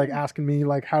 and so it's like Right. asking me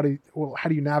like how do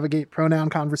you navigate pronoun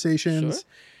conversations.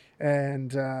 Sure.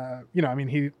 And you know, I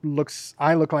mean,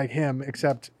 I look like him,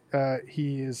 except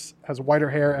he has whiter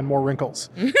hair and more wrinkles.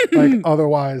 Like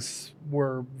otherwise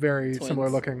we're very similar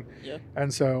Twins. looking. Yeah.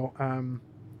 And so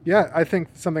yeah, I think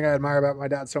something I admire about my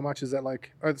dad so much is that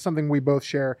like, or something we both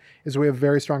share is we have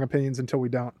very strong opinions until we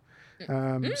don't.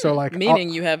 So like, meaning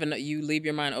you leave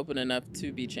your mind open enough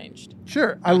to be changed.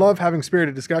 sure, I love having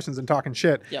spirited discussions and talking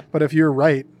shit. Yeah. But if you're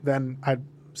right, then I'm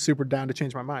super down to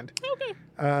change my mind. Okay.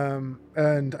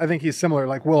 And I think he's similar.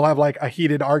 Like we'll have like a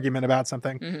heated argument about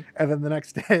something, and then the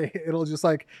next day it'll just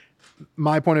like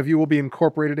my point of view will be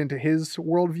incorporated into his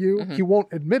worldview. He won't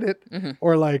admit it,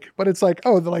 or like, but it's like,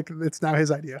 oh, like it's now his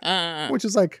idea, which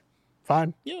is like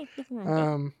fine. Yeah, nothing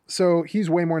wrong with that. So he's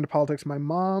way more into politics. My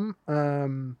mom,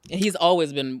 He's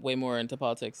always been way more into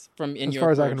politics as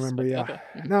far as I can remember, yeah. Okay.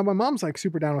 Now my mom's like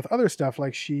super down with other stuff.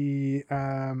 Like she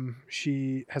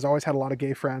has always had a lot of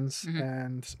gay friends,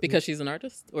 and Because she's an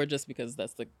artist, or just because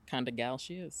that's the kind of gal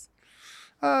she is?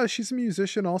 she's a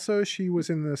musician also. She was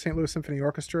in the St. Louis Symphony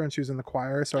Orchestra and she was in the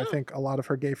choir. So I think a lot of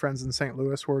her gay friends in St.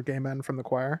 Louis were gay men from the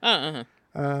choir.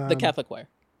 The Catholic choir.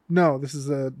 No, this is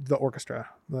the orchestra.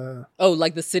 Oh,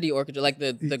 like the city orchestra, like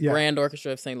the Yeah. Grand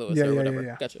Orchestra of St. Louis Yeah, or yeah, whatever.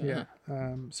 yeah. Gotcha.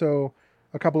 Yeah. So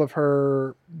a couple of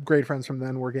her great friends from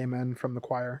then were gay men from the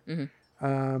choir.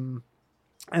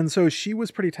 And so she was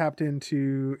pretty tapped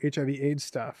into HIV/AIDS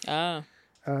stuff.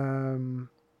 And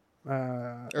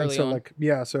Early so on. like,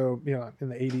 yeah, so, you know, in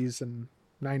the 80s and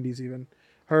 90s even.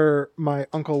 My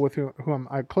uncle with who I'm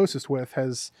closest with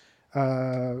has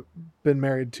been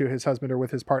married to his husband or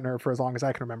with his partner for as long as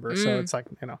I can remember. So it's like,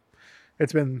 you know,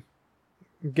 it's been,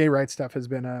 gay rights stuff has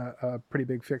been a pretty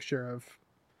big fixture of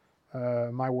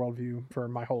my worldview for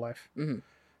my whole life.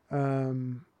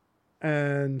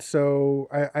 And so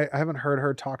I haven't heard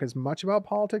her talk as much about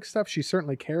politics stuff. She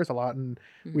certainly cares a lot, and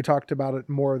we talked about it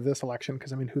more this election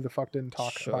because I mean, who the fuck didn't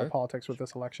talk about politics with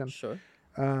this election? Sure.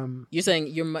 You're saying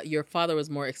your father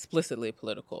was more explicitly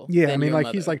political. Yeah, than I mean, your like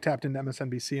mother. he's like tapped into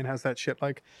MSNBC and has that shit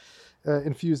like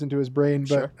infused into his brain.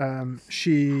 Sure. But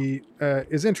she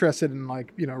is interested in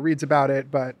like, you know, reads about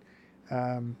it, but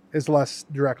is less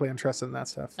directly interested in that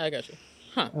stuff. I got you.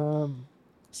 Huh.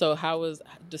 So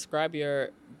describe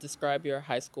your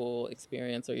high school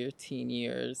experience or your teen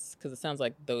years, because it sounds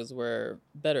like those were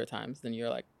better times than your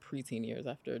like preteen years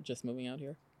after just moving out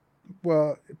here.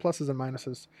 Well, pluses and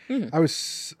minuses. I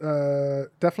was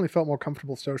definitely felt more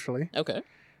comfortable socially. Okay.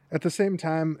 At the same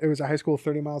time, it was a high school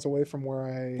 30 miles away from where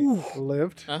I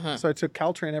lived. So I took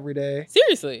Caltrain every day.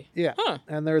 Seriously? Yeah. Huh.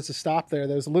 And there was a stop there.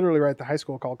 There was literally right at the high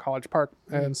school called College Park.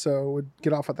 And so would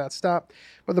get off at that stop.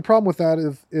 But the problem with that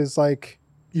is like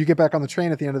you get back on the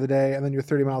train at the end of the day and then you're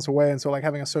 30 miles away. And so like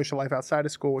having a social life outside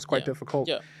of school was quite difficult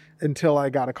until I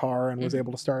got a car and was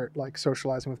able to start like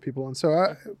socializing with people. And so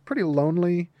I pretty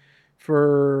lonely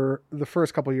for the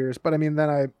first couple of years. But I mean, then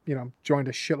I, you know, joined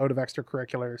a shitload of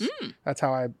extracurriculars. That's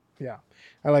how I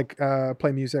like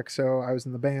play music. So I was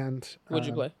in the band. What'd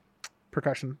you play?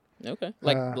 Percussion. Okay.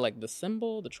 Like the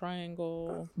cymbal, the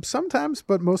triangle. Sometimes,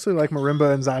 but mostly like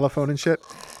marimba and xylophone and shit.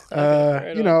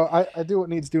 Right you know, I do what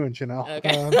needs doing, you know.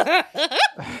 Okay.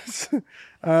 So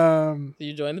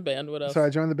you joined the band. What else? I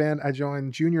joined the band. I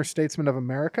joined Junior Statesmen of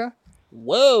America.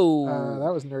 Whoa.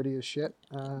 That was nerdy as shit.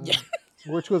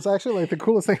 Which was actually like the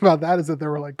coolest thing about that is that there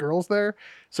were like girls there.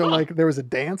 So like there was a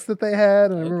dance that they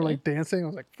had, and I remember like dancing. I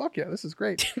was like, "Fuck yeah, this is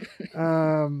great."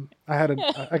 The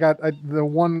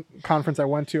one conference I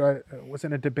went to, I was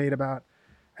in a debate about.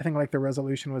 I think like the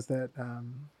resolution was that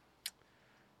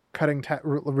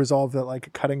resolve that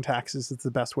like cutting taxes is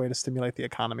the best way to stimulate the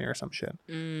economy or some shit.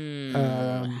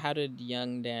 How did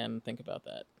young Dan think about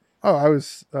that? Oh, I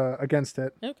was against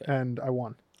it, Okay. and I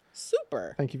won.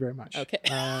 Super. Thank you very much. Okay.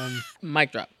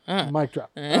 Mic drop. Mic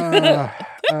drop.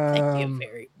 Thank you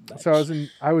very much.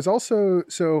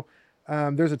 So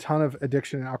there's a ton of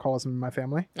addiction and alcoholism in my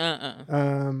family,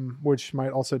 which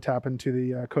might also tap into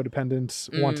the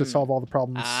codependent want to solve all the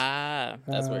problems.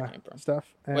 That's where it came from. Stuff.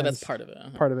 Well, that's part of it.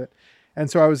 Part of it.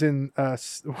 And so I was in,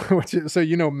 so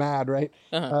you know MAD, right?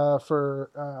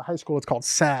 For high school, it's called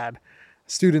SAD,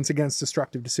 Students Against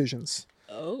Destructive Decisions.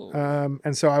 Oh.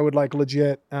 And so I would like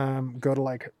legit go to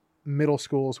like middle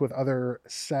schools with other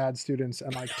sad students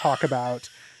and like talk about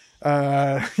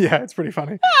it's pretty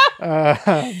funny.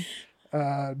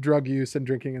 Drug use and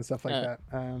drinking and stuff like that.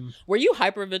 Were you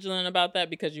hyper vigilant about that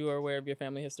because you were aware of your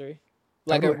family history?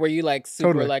 Like, Totally. were you like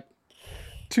super like?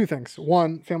 Two things: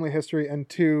 one, family history, and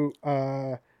two,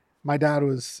 my dad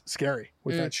was scary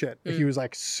with that shit. He was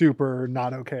like super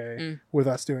not okay with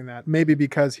us doing that. Maybe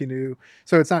because he knew.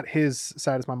 So it's not his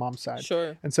side, it's my mom's side.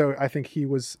 Sure. And so I think he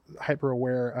was hyper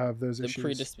aware of those issues.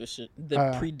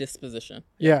 Predisposition.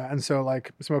 Yeah. And so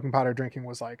like smoking pot or drinking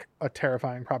was like a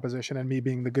terrifying proposition. And me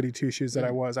being the goody two shoes that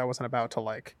I wasn't about to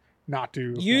like not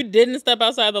do. You didn't step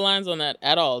outside the lines on that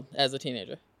at all as a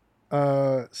teenager.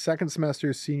 Second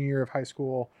semester, senior year of high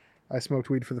school, I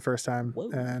smoked weed for the first time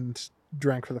and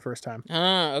drank for the first time.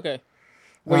 Ah, okay.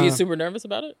 Were you super nervous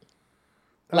about it?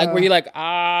 Like, were you like,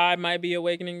 I might be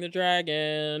awakening the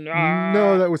dragon? Ah.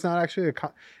 No, that was not actually it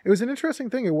was an interesting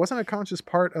thing. It wasn't a conscious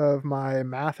part of my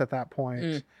math at that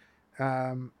point.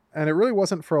 And it really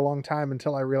wasn't for a long time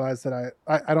until I realized that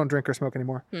I don't drink or smoke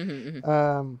anymore.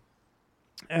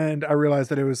 And I realized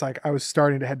that it was like, I was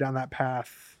starting to head down that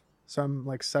path. So I'm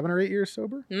like 7 or 8 years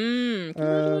sober.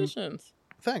 Congratulations.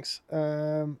 Thanks.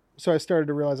 So I started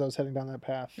to realize I was heading down that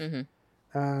path.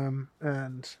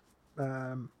 And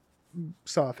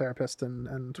saw a therapist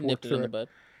and nipped it in the bud.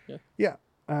 Yeah.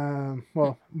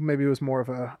 Well, maybe it was more of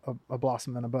a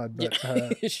blossom than a bud,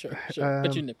 but sure.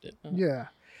 But you nipped it. Yeah.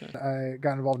 I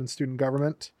got involved in student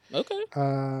government. Okay.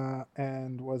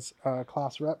 And was a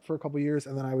class rep for a couple of years,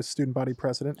 and then I was student body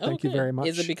president. Thank you very much.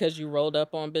 Is it because you rolled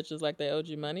up on bitches like they owed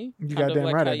you money? You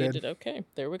goddamn right I did. Okay,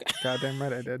 there we go. Goddamn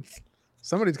right I did.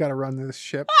 Somebody's got to run this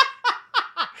ship.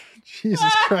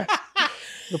 Jesus Christ.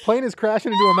 The plane is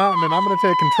crashing into a mountain, and I'm going to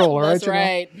take control, all right? That's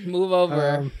right. Move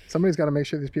over. Somebody's got to make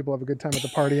sure these people have a good time at the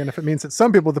party, and if it means that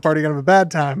some people at the party are going to have a bad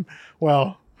time,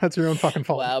 well, that's your own fucking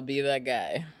fault. Well, I'll be that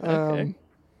guy. Okay.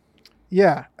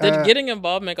 Yeah. Did getting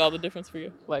involved make all the difference for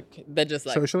you? Like, that just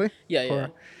like... Socially? Yeah.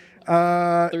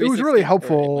 It was really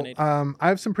helpful. I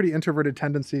have some pretty introverted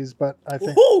tendencies, but I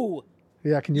think... Ooh!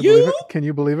 Yeah, can you believe it? Can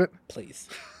you believe it? Please.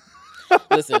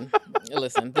 Listen,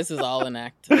 this is all an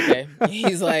act, okay?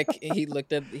 He's like, he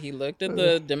looked at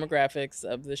the demographics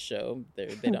of the show.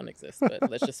 They don't exist, but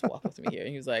let's just walk with me here.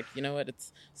 And he was like, you know what?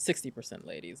 It's 60%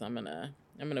 ladies. I'm gonna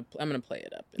play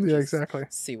it up. And exactly.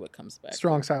 See what comes back.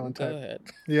 Strong silent type. Go ahead.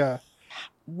 Yeah.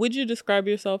 Would you describe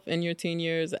yourself in your teen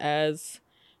years as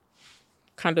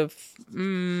kind of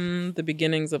the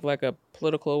beginnings of like a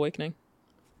political awakening?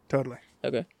 Totally.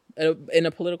 Okay. In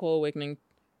a political awakening,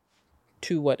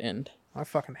 to what end? I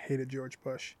fucking hated George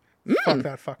Bush. Fuck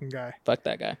that fucking guy. Fuck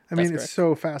that guy. I mean, it's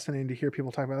so fascinating to hear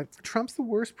people talk about like Trump's the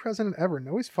worst president ever.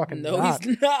 No, he's fucking not.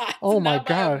 He's not. Oh my not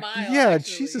God. By a mile, yeah,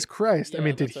 actually. Jesus Christ. Yeah, I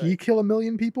mean, did he kill 1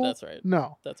 million people? That's right.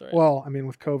 No. That's right. Well, I mean,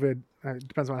 with COVID, it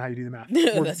depends on how you do the math.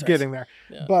 We're That's getting there.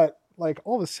 Yeah. But like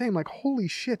all the same, like holy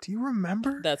shit, do you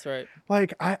remember? That's right.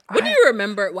 Like What do you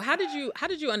remember? Well, how did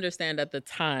you understand at the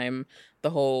time the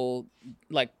whole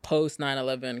like post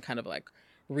 9/11 kind of like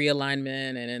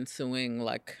realignment and ensuing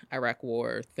like Iraq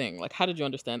war thing? Like, how did you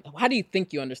understand? How do you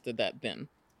think you understood that then?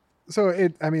 So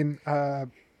it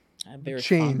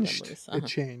changed. It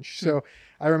changed. So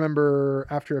I remember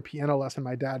after a piano lesson,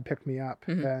 my dad picked me up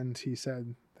and he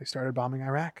said they started bombing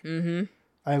Iraq.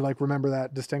 I like remember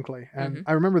that distinctly, and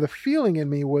I remember the feeling in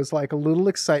me was like a little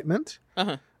excitement.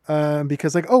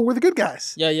 Because like, oh, we're the good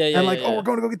guys. Yeah. And like, oh, we're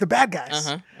going to go get the bad guys.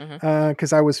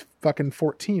 Because I was fucking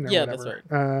 14 or whatever. That's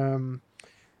right.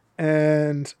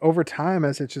 And over time,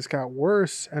 as it just got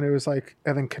worse, and it was like,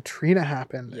 and then Katrina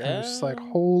happened, and it was just like,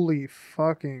 holy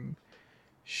fucking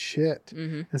shit.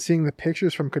 And seeing the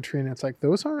pictures from Katrina, it's like,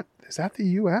 is that the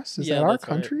U.S.? Is that our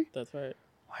country? Right. That's right.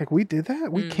 Like, we did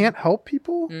that? We can't help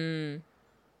people when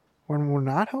we're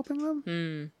not helping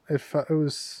them? It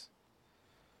was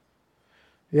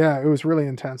really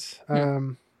intense.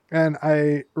 And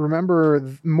I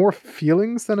remember more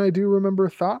feelings than I do remember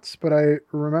thoughts, but I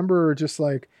remember just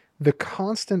like the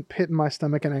constant pit in my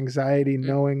stomach and anxiety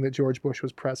knowing that George Bush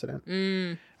was president.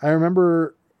 I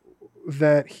remember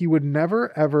that he would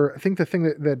never, ever, I think the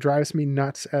thing that drives me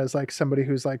nuts as like somebody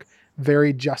who's like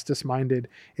very justice minded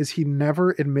is he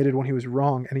never admitted when he was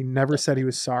wrong, and he never said he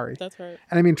was sorry. That's right.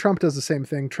 And I mean, Trump does the same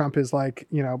thing. Trump is like,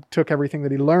 took everything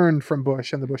that he learned from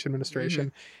Bush and the Bush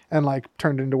administration and like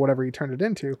turned it into whatever he turned it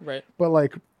into. Right. But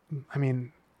like, I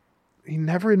mean, he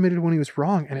never admitted when he was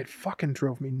wrong, and it fucking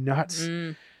drove me nuts.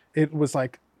 It was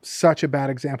like such a bad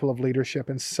example of leadership,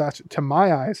 and such, to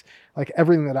my eyes, like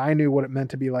everything that I knew what it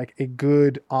meant to be like a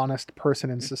good, honest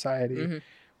person in society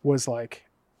was like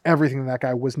everything that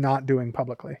guy was not doing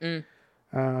publicly.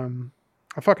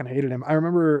 I fucking hated him. I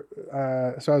remember,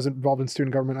 so I was involved in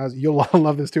student government. You'll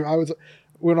love this too.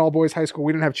 We're in all boys high school.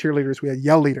 We didn't have cheerleaders. We had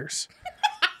yell leaders.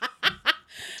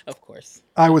 Of course.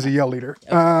 I was a yell leader.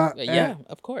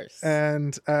 Of course.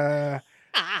 And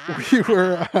we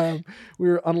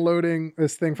were unloading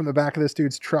this thing from the back of this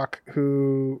dude's truck,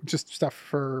 who just stuff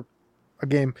for a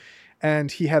game,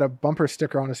 and he had a bumper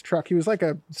sticker on his truck. He was like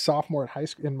a sophomore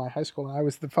at in my high school, and I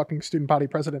was the fucking student body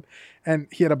president. And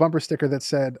he had a bumper sticker that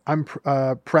said, "I'm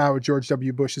proud George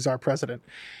W. Bush is our president."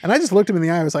 And I just looked him in the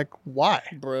eye. I was like, "Why,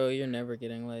 bro? You're never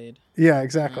getting laid." Yeah,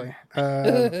 exactly.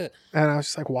 And I was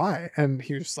just like, "Why?" And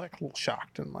he was just like a little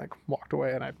shocked and like walked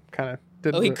away. And I kind of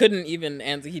didn't. Oh, he couldn't even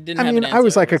answer. He didn't. I mean, I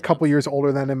was like a couple years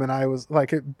older than him, and I was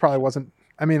like, it probably wasn't.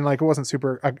 I mean, like, it wasn't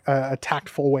super a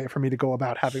tactful way for me to go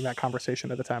about having that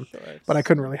conversation at the time. Sure. But I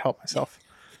couldn't really help myself.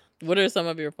 What are some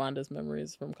of your fondest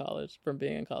memories from college, from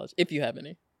being in college, if you have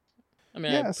any? I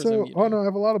mean, yeah, I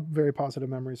have a lot of very positive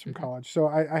memories from college. So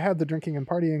I had the drinking and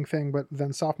partying thing, but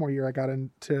then sophomore year I got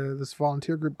into this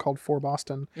volunteer group called For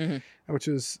Boston, which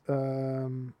is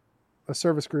a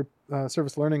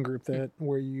service learning group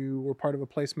where you were part of a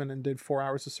placement and did 4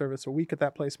 hours of service a week at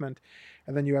that placement,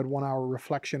 and then you had 1 hour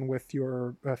reflection with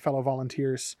your fellow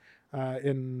volunteers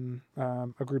in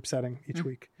a group setting each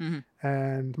week.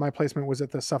 And my placement was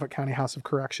at the Suffolk County House of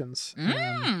Corrections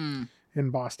in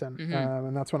Boston,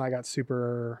 and that's when I got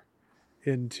super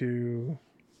into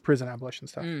prison abolition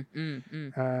stuff.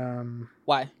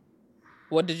 Why?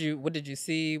 What did you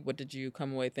see? What did you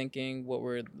come away thinking? What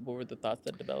were the thoughts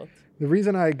that developed? The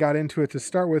reason I got into it to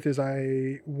start with is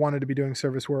I wanted to be doing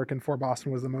service work, and For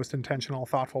Boston was the most intentional,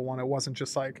 thoughtful one. It wasn't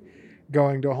just like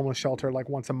going to a homeless shelter like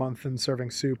once a month and serving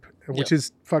soup, which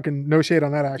is fucking no shade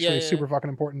on that, actually. Super fucking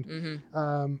important.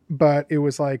 But it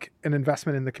was like an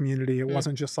investment in the community. It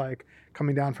wasn't just like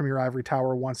coming down from your ivory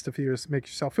tower once to make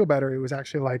yourself feel better. It was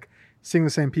actually like seeing the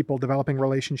same people, developing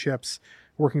relationships,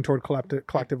 working toward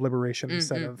collective liberation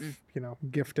instead of,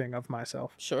 gifting of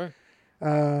myself. Sure.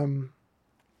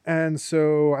 And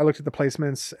so I looked at the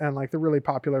placements, and like the really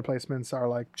popular placements are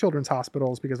like children's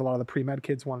hospitals, because a lot of the pre-med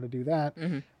kids wanted to do that,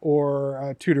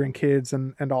 or tutoring kids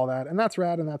and all that. And that's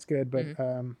rad and that's good. But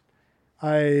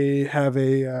I have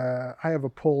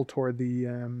a pull toward the,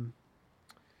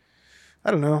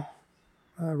 I don't know,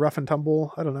 rough and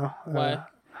tumble. I don't know. Why?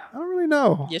 I don't really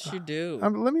know. Yes, you do.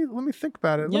 Let me think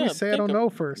about it. Let me say I don't know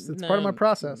first. It's part of my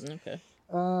process. Okay.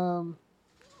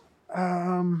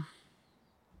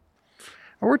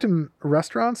 I worked in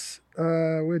restaurants.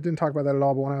 We didn't talk about that at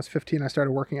all, but when I was 15, I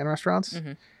started working in restaurants.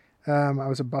 I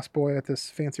was a busboy at this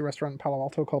fancy restaurant in Palo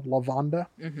Alto called Lavanda.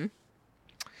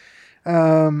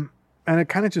 And it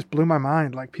kind of just blew my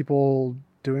mind, like people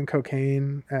doing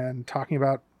cocaine and talking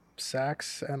about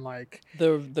sex and like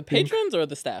the patrons or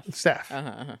the staff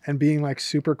and being like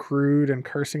super crude and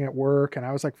cursing at work. And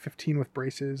I was like 15 with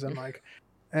braces and like,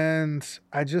 and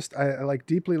I like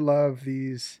deeply love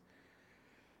these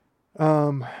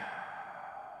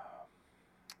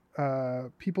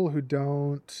people who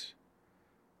don't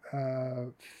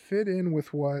fit in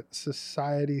with what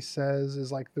society says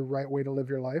is like the right way to live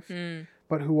your life,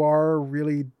 but who are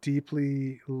really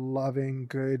deeply loving,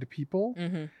 good people.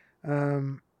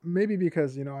 Maybe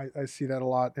because, I see that a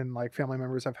lot in like family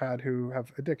members I've had who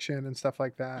have addiction and stuff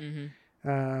like that.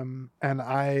 And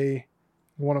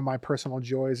one of my personal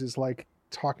joys is like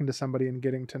talking to somebody and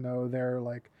getting to know their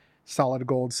like solid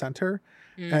gold center.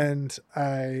 And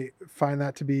I find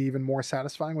that to be even more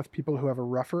satisfying with people who have a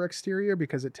rougher exterior,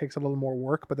 because it takes a little more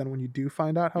work. But then when you do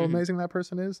find out how amazing that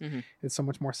person is, it's so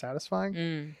much more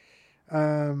satisfying.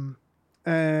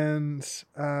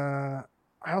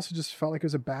 I also just felt like it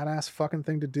was a badass fucking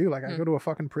thing to do. Like, I go to a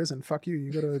fucking prison. Fuck you.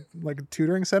 You go to like a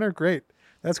tutoring center? Great.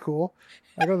 That's cool.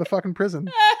 I go to the fucking prison.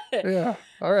 Yeah.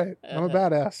 All right. I'm a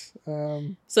badass.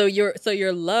 So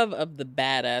your love of the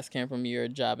badass came from your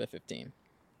job at 15.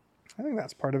 I think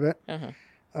that's part of it.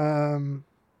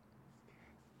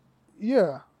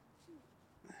 Yeah.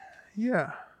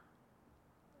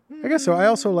 I guess so. I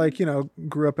also like,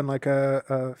 grew up in like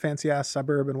a fancy ass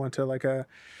suburb and went to like a,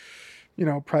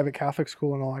 private Catholic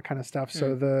school and all that kind of stuff.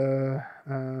 So the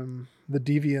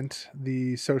deviant,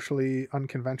 the socially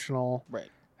unconventional,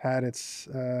 had its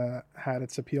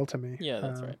appeal to me. Yeah,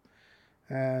 that's right.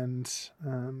 And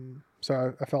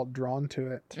so I felt drawn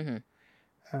to it.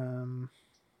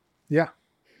 Yeah.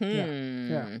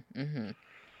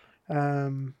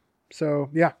 So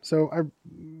I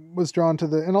was drawn to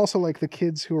and also like the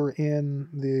kids who were in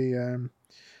the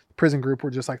prison group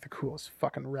were just like the coolest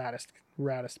fucking raddest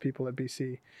people at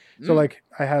BC. So like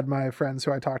I had my friends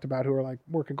who I talked about who were like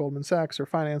work at Goldman Sachs or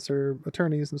finance or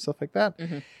attorneys and stuff like that.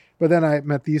 But then I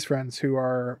met these friends who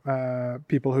are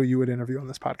people who you would interview on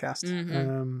this podcast,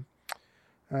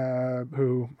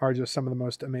 who are just some of the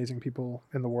most amazing people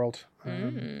in the world.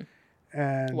 And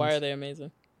why are they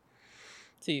amazing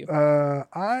to you?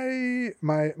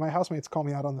 My housemates call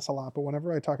me out on this a lot, but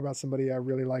whenever I talk about somebody I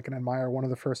really like and admire, one of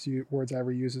the first words I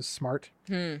ever use is smart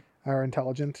or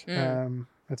intelligent.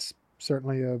 It's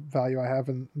certainly a value I have.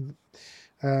 And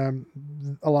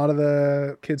a lot of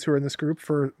the kids who are in this group,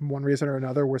 for one reason or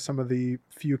another, were some of the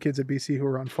few kids at BC who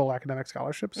are on full academic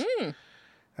scholarships.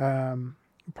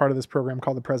 Part of this program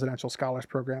called the Presidential Scholars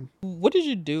Program. What did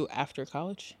you do after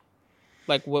college?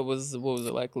 Like, what was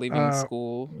it like leaving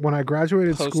school? When I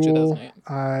graduated Post school, 2008.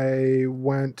 I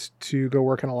went to go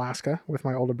work in Alaska with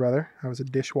my older brother. I was a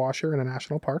dishwasher in a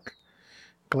national park,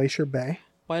 Glacier Bay.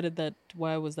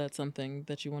 Why was that something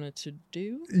that you wanted to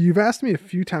do? You've asked me a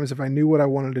few times if I knew what I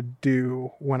wanted to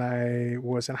do when I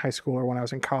was in high school or when I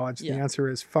was in college. Yeah. The answer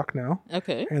is fuck no.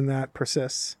 Okay. And that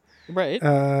persists. Right.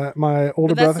 My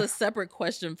older But that's brother. a separate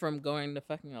question from going to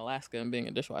fucking Alaska and being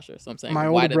a dishwasher. So I'm saying, My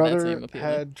why older did that brother seem appealing?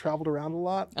 had traveled around a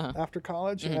lot Uh-huh. after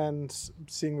college, Mhm. and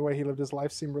seeing the way he lived his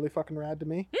life seemed really fucking rad to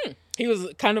me. He was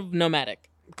kind of nomadic.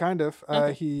 Kind of.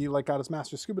 Okay. He got his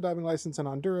master's scuba diving license in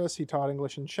Honduras. He taught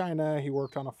English in China. He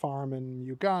worked on a farm in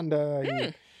Uganda.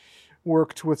 He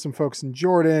worked with some folks in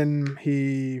Jordan.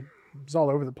 He was all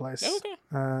over the place.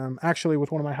 Okay. Actually,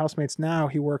 with one of my housemates now,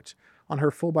 he worked on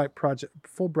her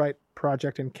Fulbright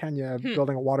project in Kenya,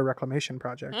 building a water reclamation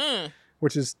project,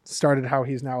 which has started how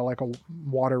he's now like a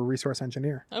water resource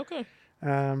engineer. Okay.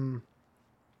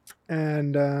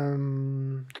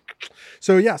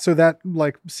 So that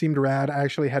like seemed rad. I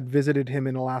actually had visited him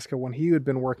in Alaska when he had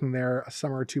been working there a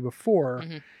summer or two before,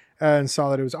 and saw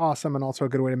that it was awesome and also a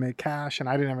good way to make cash. And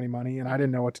I didn't have any money and I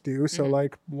didn't know what to do, so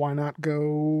like, why not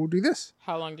go do this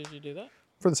How long did you do that?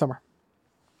 for the summer?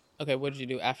 Okay. What did you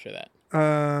do after that?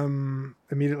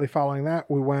 Immediately following that,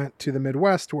 we went to the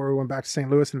Midwest, where we went back to St.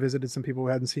 Louis and visited some people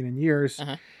we hadn't seen in years.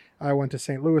 I went to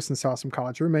St. Louis and saw some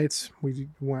college roommates. We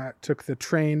took the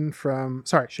train from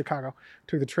Chicago.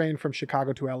 Took the train from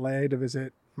Chicago to LA to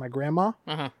visit my grandma,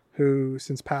 who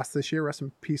since passed this year. Rest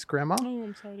in peace, Grandma. Oh,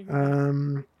 I'm sorry to hear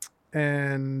that.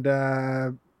 And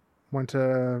went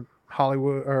to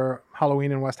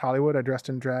Halloween in West Hollywood. I dressed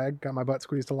in drag, got my butt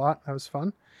squeezed a lot. That was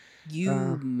fun.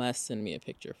 You must send me a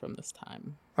picture from this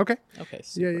time. Okay. Okay.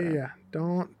 Super. Yeah.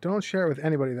 Don't share it with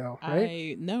anybody though,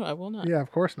 right? No, I will not. Yeah,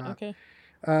 of course not. Okay.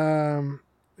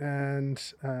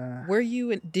 Were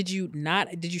you? Did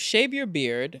you shave your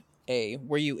beard?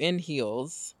 Were you in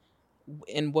heels?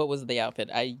 And what was the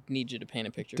outfit? I need you to paint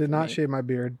a picture. Did for not me. shave my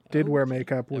beard. Did wear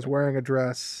makeup. Was Okay. wearing a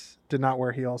dress. Did not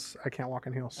wear heels. I can't walk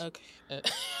in heels. Okay.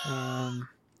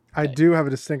 I do have a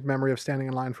distinct memory of standing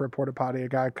in line for a porta potty. A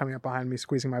guy coming up behind me,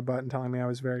 squeezing my butt, and telling me I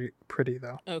was very pretty,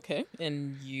 though. Okay,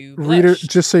 and you Reader, blushed.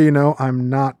 just so you know, I'm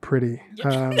not pretty.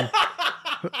 Yeah.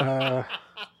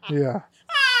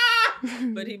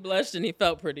 But he blushed and he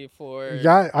felt pretty for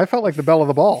Yeah, I felt like the belle of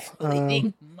the ball.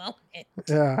 fleeting moment.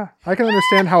 Yeah, I can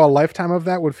understand how a lifetime of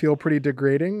that would feel pretty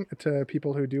degrading to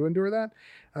people who do endure that.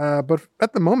 But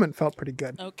at the moment, felt pretty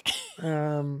good. Okay.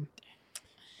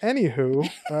 Anywho,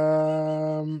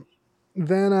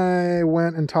 then I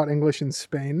went and taught English in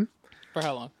Spain. For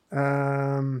how long?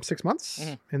 6 months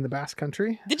in the Basque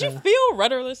Country. Did you feel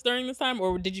rudderless during this time,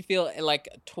 or did you feel like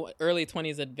early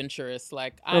 20s adventurous?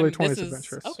 Like Early 20s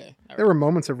adventurous. Okay. All There right. were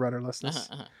moments of rudderlessness.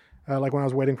 Like when I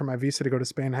was waiting for my visa to go to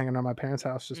Spain, hanging around my parents'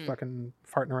 house, just fucking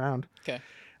farting around. Okay.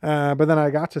 But then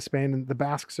I got to Spain, and the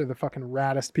Basques are the fucking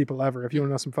raddest people ever. If you want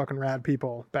to know some fucking rad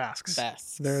people, Basques.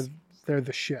 They're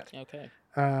the shit. Okay.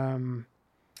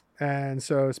 And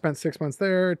so spent 6 months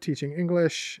there teaching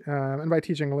English. And by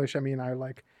teaching English, I mean I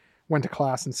like went to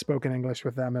class and spoke in English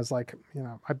with them as like, you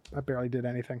know, I barely did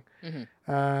anything.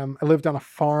 I lived on a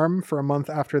farm for a month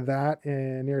after that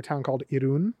near a town called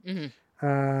Irun.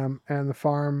 And the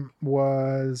farm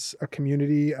was a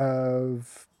community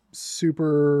of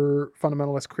super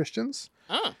fundamentalist Christians.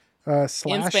 In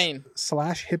Spain.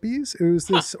 Slash hippies. It was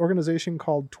this organization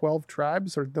called 12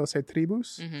 Tribes or Doce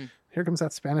Tribus. Here comes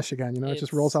that Spanish again, you know, it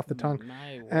just rolls off the tongue.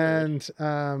 And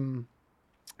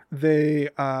they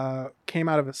came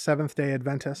out of a Seventh-day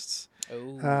Adventists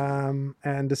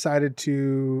and decided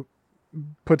to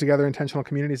put together intentional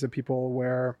communities of people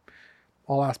where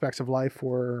all aspects of life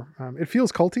were, it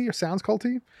feels culty or sounds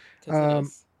culty.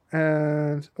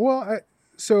 And well, I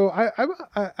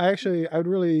actually, I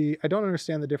don't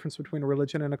understand the difference between a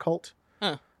religion and a cult.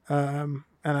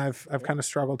 And I've kind of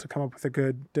struggled to come up with a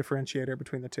good differentiator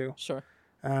between the two. Sure.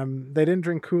 They didn't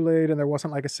drink Kool-Aid, and there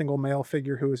wasn't like a single male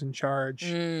figure who was in charge,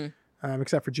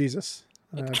 except for Jesus.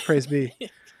 Praise be.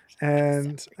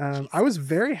 And I was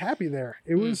very happy there.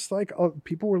 It was like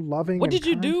people were loving. What did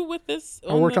you do with this?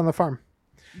 I worked on the farm.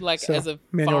 Like as a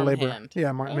manual farm labor. hand?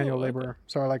 Yeah, manual laborer.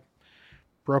 So I like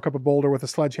broke up a boulder with a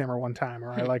sledgehammer one time,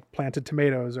 or I like planted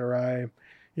tomatoes, or I,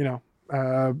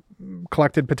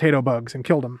 collected potato bugs and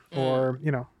killed them, or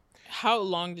How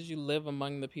long did you live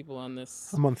among the people on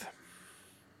this? a month.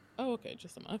 Oh, okay,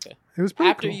 just a month. Okay. It was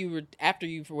pretty After cool.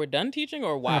 you were done teaching,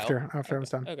 or while? After okay. I was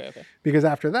done. Okay. Because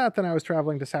after that, then I was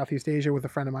traveling to Southeast Asia with a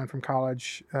friend of mine from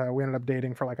college. We ended up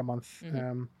dating for like a month.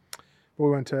 Mm-hmm. But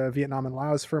we went to Vietnam and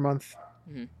Laos for a month.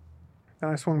 Mm-hmm. Then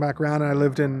I swung back around and I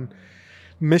lived in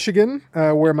Michigan,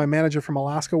 where my manager from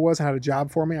Alaska was and had a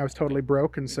job for me. I was totally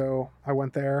broke, and so I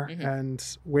went there and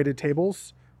waited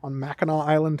tables on Mackinac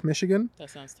Island, Michigan. That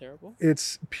sounds terrible.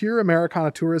 It's pure Americana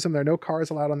tourism. There are no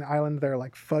cars allowed on the island. There are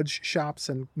like fudge shops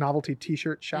and novelty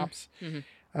T-shirt shops. And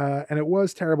it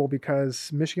was terrible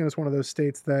because Michigan is one of those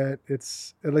states that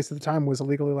it's, at least at the time, was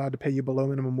illegally allowed to pay you below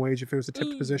minimum wage if it was a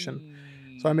tipped position.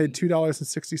 So I made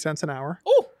 $2.60 an hour.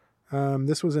 Oh,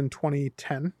 this was in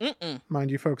 2010. Mind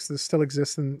you, folks, this still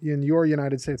exists in your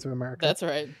United States of America. That's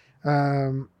right.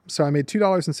 So I made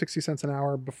 $2.60 an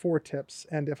hour before tips,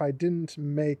 and if I didn't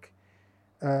make,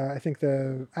 I think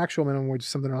the actual minimum wage is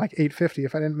something like $8.50.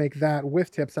 If I didn't make that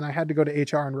with tips, then I had to go to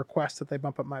HR and request that they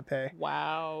bump up my pay.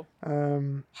 Wow.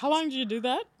 How long did you do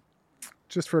that?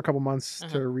 Just for a couple months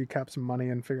to recap some money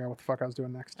and figure out what the fuck I was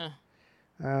doing next.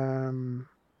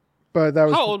 But that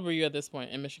was. How old were you at this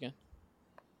point in Michigan?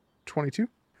 22.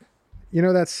 You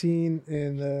know that scene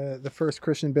in the first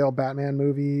Christian Bale Batman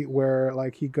movie where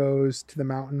like he goes to the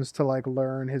mountains to like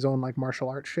learn his own like martial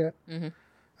arts shit?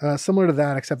 Similar to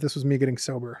that, except this was me getting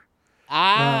sober.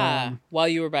 While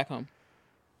you were back home.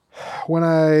 When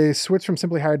I switched from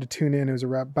Simply Hired to Tune In, it was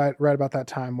right about that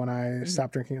time when I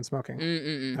stopped drinking and smoking,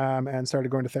 and started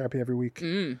going to therapy every week.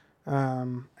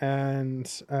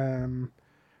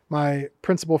 My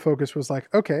principal focus was like,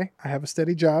 okay, I have a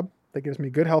steady job that gives me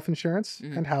good health insurance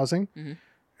and housing.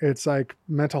 It's like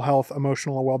mental health,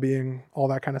 emotional well-being, all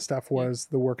that kind of stuff was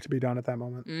the work to be done at that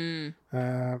moment.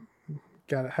 Had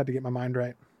to get my mind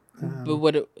right. But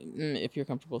what, if you're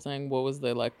comfortable saying, what was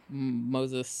the like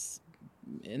Moses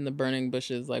in the burning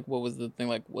bushes? Like, what was the thing?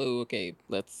 Like, whoa, okay,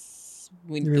 this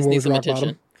needs some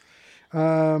attention.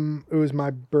 It was my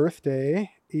birthday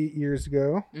 8 years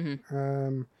ago.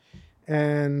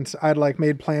 And I'd like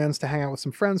made plans to hang out with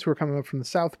some friends who were coming up from the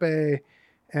South Bay.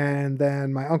 And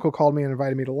then my uncle called me and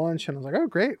invited me to lunch. And I was like, oh,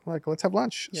 great. Like, let's have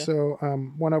lunch. Yeah. So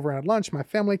went over and had lunch. My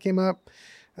family came up.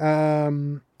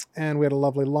 And we had a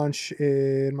lovely lunch.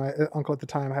 My uncle at the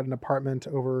time had an apartment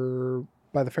over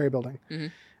by the ferry building.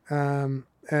 And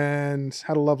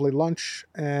had a lovely lunch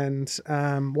and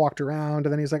walked around.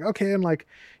 And then he's like, okay. And like,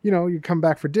 you come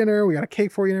back for dinner. We got a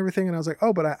cake for you and everything. And I was like,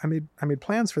 oh, but I made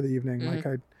plans for the evening. Like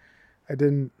I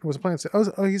didn't, it was a plan.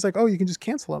 Oh, he's like, oh, you can just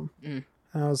cancel them. And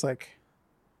I was like,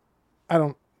 I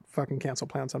don't fucking cancel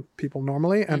plans on people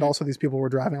normally. And also these people were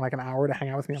driving like an hour to hang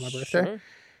out with me on my birthday. Sure.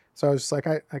 So I was just like,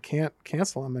 I can't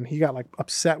cancel them. And he got like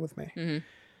upset with me.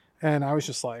 And I was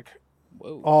just like,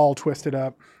 whoa, all twisted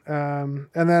up. And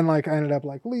then like I ended up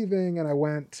like leaving and I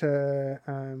went to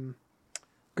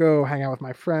go hang out with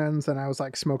my friends. And I was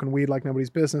like smoking weed like nobody's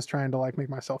business, trying to like make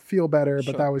myself feel better.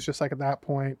 But that was just like at that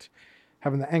point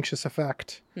having the anxious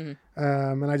effect. And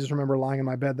I just remember lying in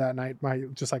my bed that night, my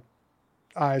just like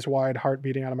eyes wide, heart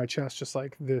beating out of my chest, just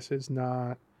like, this is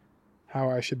not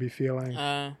how I should be feeling.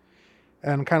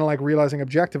 And kind of like realizing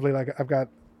objectively, like I've got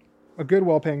a good,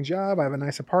 well-paying job. I have a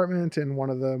nice apartment in one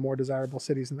of the more desirable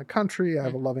cities in the country. I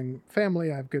have a loving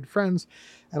family. I have good friends.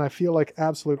 And I feel like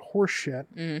absolute horseshit.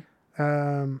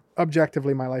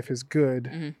 Objectively, my life is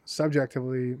good.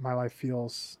 Subjectively, my life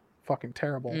feels fucking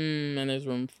terrible. And there's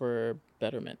room for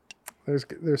betterment.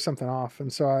 There's something off.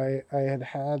 And so I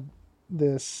had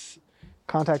this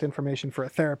contact information for a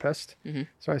therapist.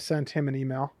 So I sent him an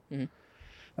email.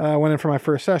 Went in for my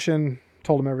first session,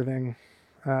 told him everything.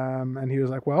 And he was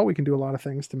like, well, we can do a lot of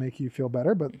things to make you feel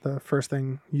better, but the first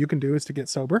thing you can do is to get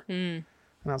sober. And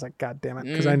I was like, God damn it.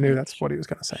 Because I knew that's what he was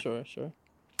going to say. Sure.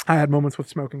 I had moments with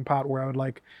smoking pot where I would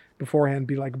like beforehand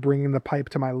be like bringing the pipe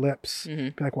to my lips,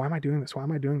 be like, why am I doing this? Why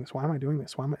am I doing this? Why am I doing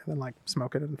this? And then like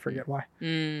smoke it and forget why.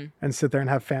 And sit there and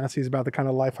have fantasies about the kind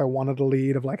of life I wanted to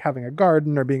lead, of like having a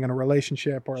garden or being in a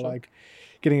relationship or like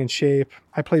getting in shape.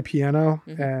 I play piano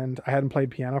and I hadn't played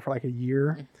piano for like a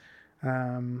year.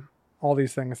 All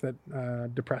these things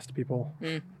that depressed people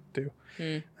do.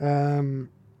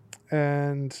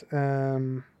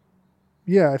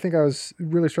 Yeah, I think I was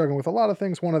really struggling with a lot of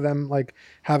things. One of them, like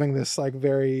having this like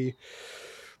the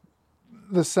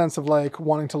sense of like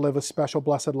wanting to live a special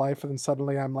blessed life, and then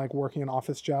suddenly I'm like working an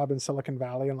office job in Silicon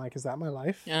Valley, and like, is that my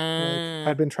life? Like,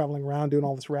 I'd been traveling around doing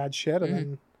all this rad shit, and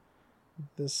then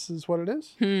this is what it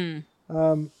is.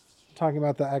 Talking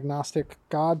about the agnostic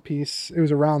God piece, it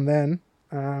was around then.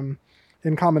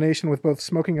 in combination with both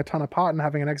smoking a ton of pot and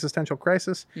having an existential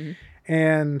crisis. Mhm.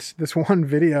 And this one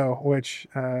video, which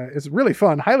is really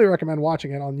fun, highly recommend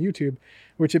watching it on YouTube,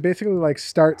 which it basically like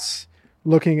starts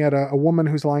looking at a woman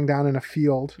who's lying down in a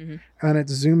field, Mhm. and it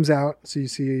zooms out so you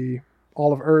see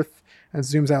all of Earth, and it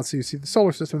zooms out so you see the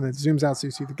solar system, and then it zooms out so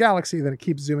you see the galaxy, then it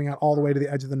keeps zooming out all the way to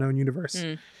the edge of the known universe.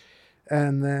 Mm.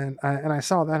 And then I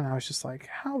saw that and I was just like,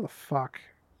 how the fuck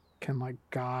can like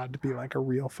God be like a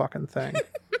real fucking thing?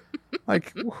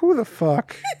 Like, who the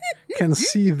fuck can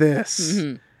see this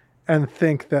Mhm. and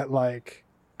think that like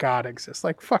God exists?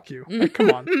 Like, fuck you. Like, come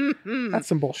on. That's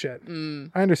some bullshit.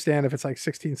 Mm. I understand if it's like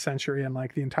 16th century and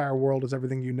like the entire world is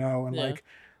everything you know, and Yeah. like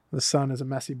the sun is a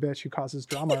messy bitch who causes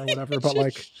drama or whatever, but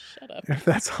like Shut up. if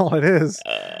that's all it is.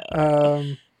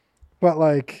 But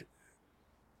like,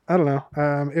 I don't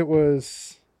know. It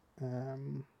was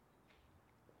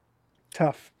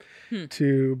tough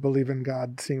to believe in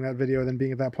God, seeing that video, and then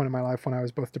being at that point in my life when I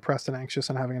was both depressed and anxious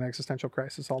and having an existential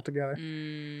crisis altogether.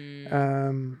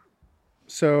 Mm.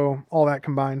 So all that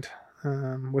combined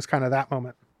was kind of that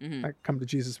moment, Mhm. that come to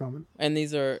Jesus moment. And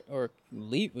these are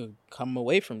come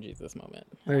away from Jesus moment.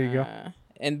 There you go.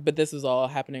 But this was all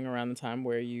happening around the time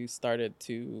where you started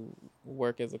to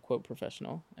work as a quote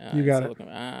professional. You got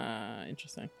it.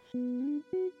 Interesting.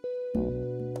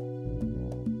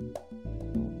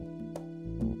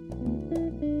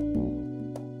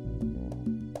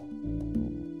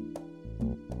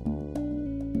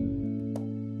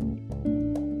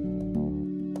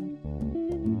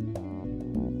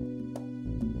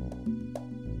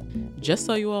 Just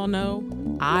so you all know,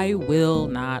 I will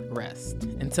not rest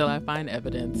until I find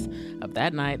evidence of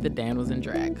that night that Dan was in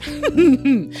drag.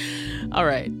 All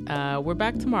right, we're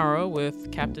back tomorrow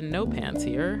with Captain No Pants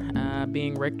here,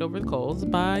 being raked over the coals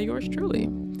by yours truly.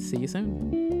 See you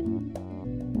soon.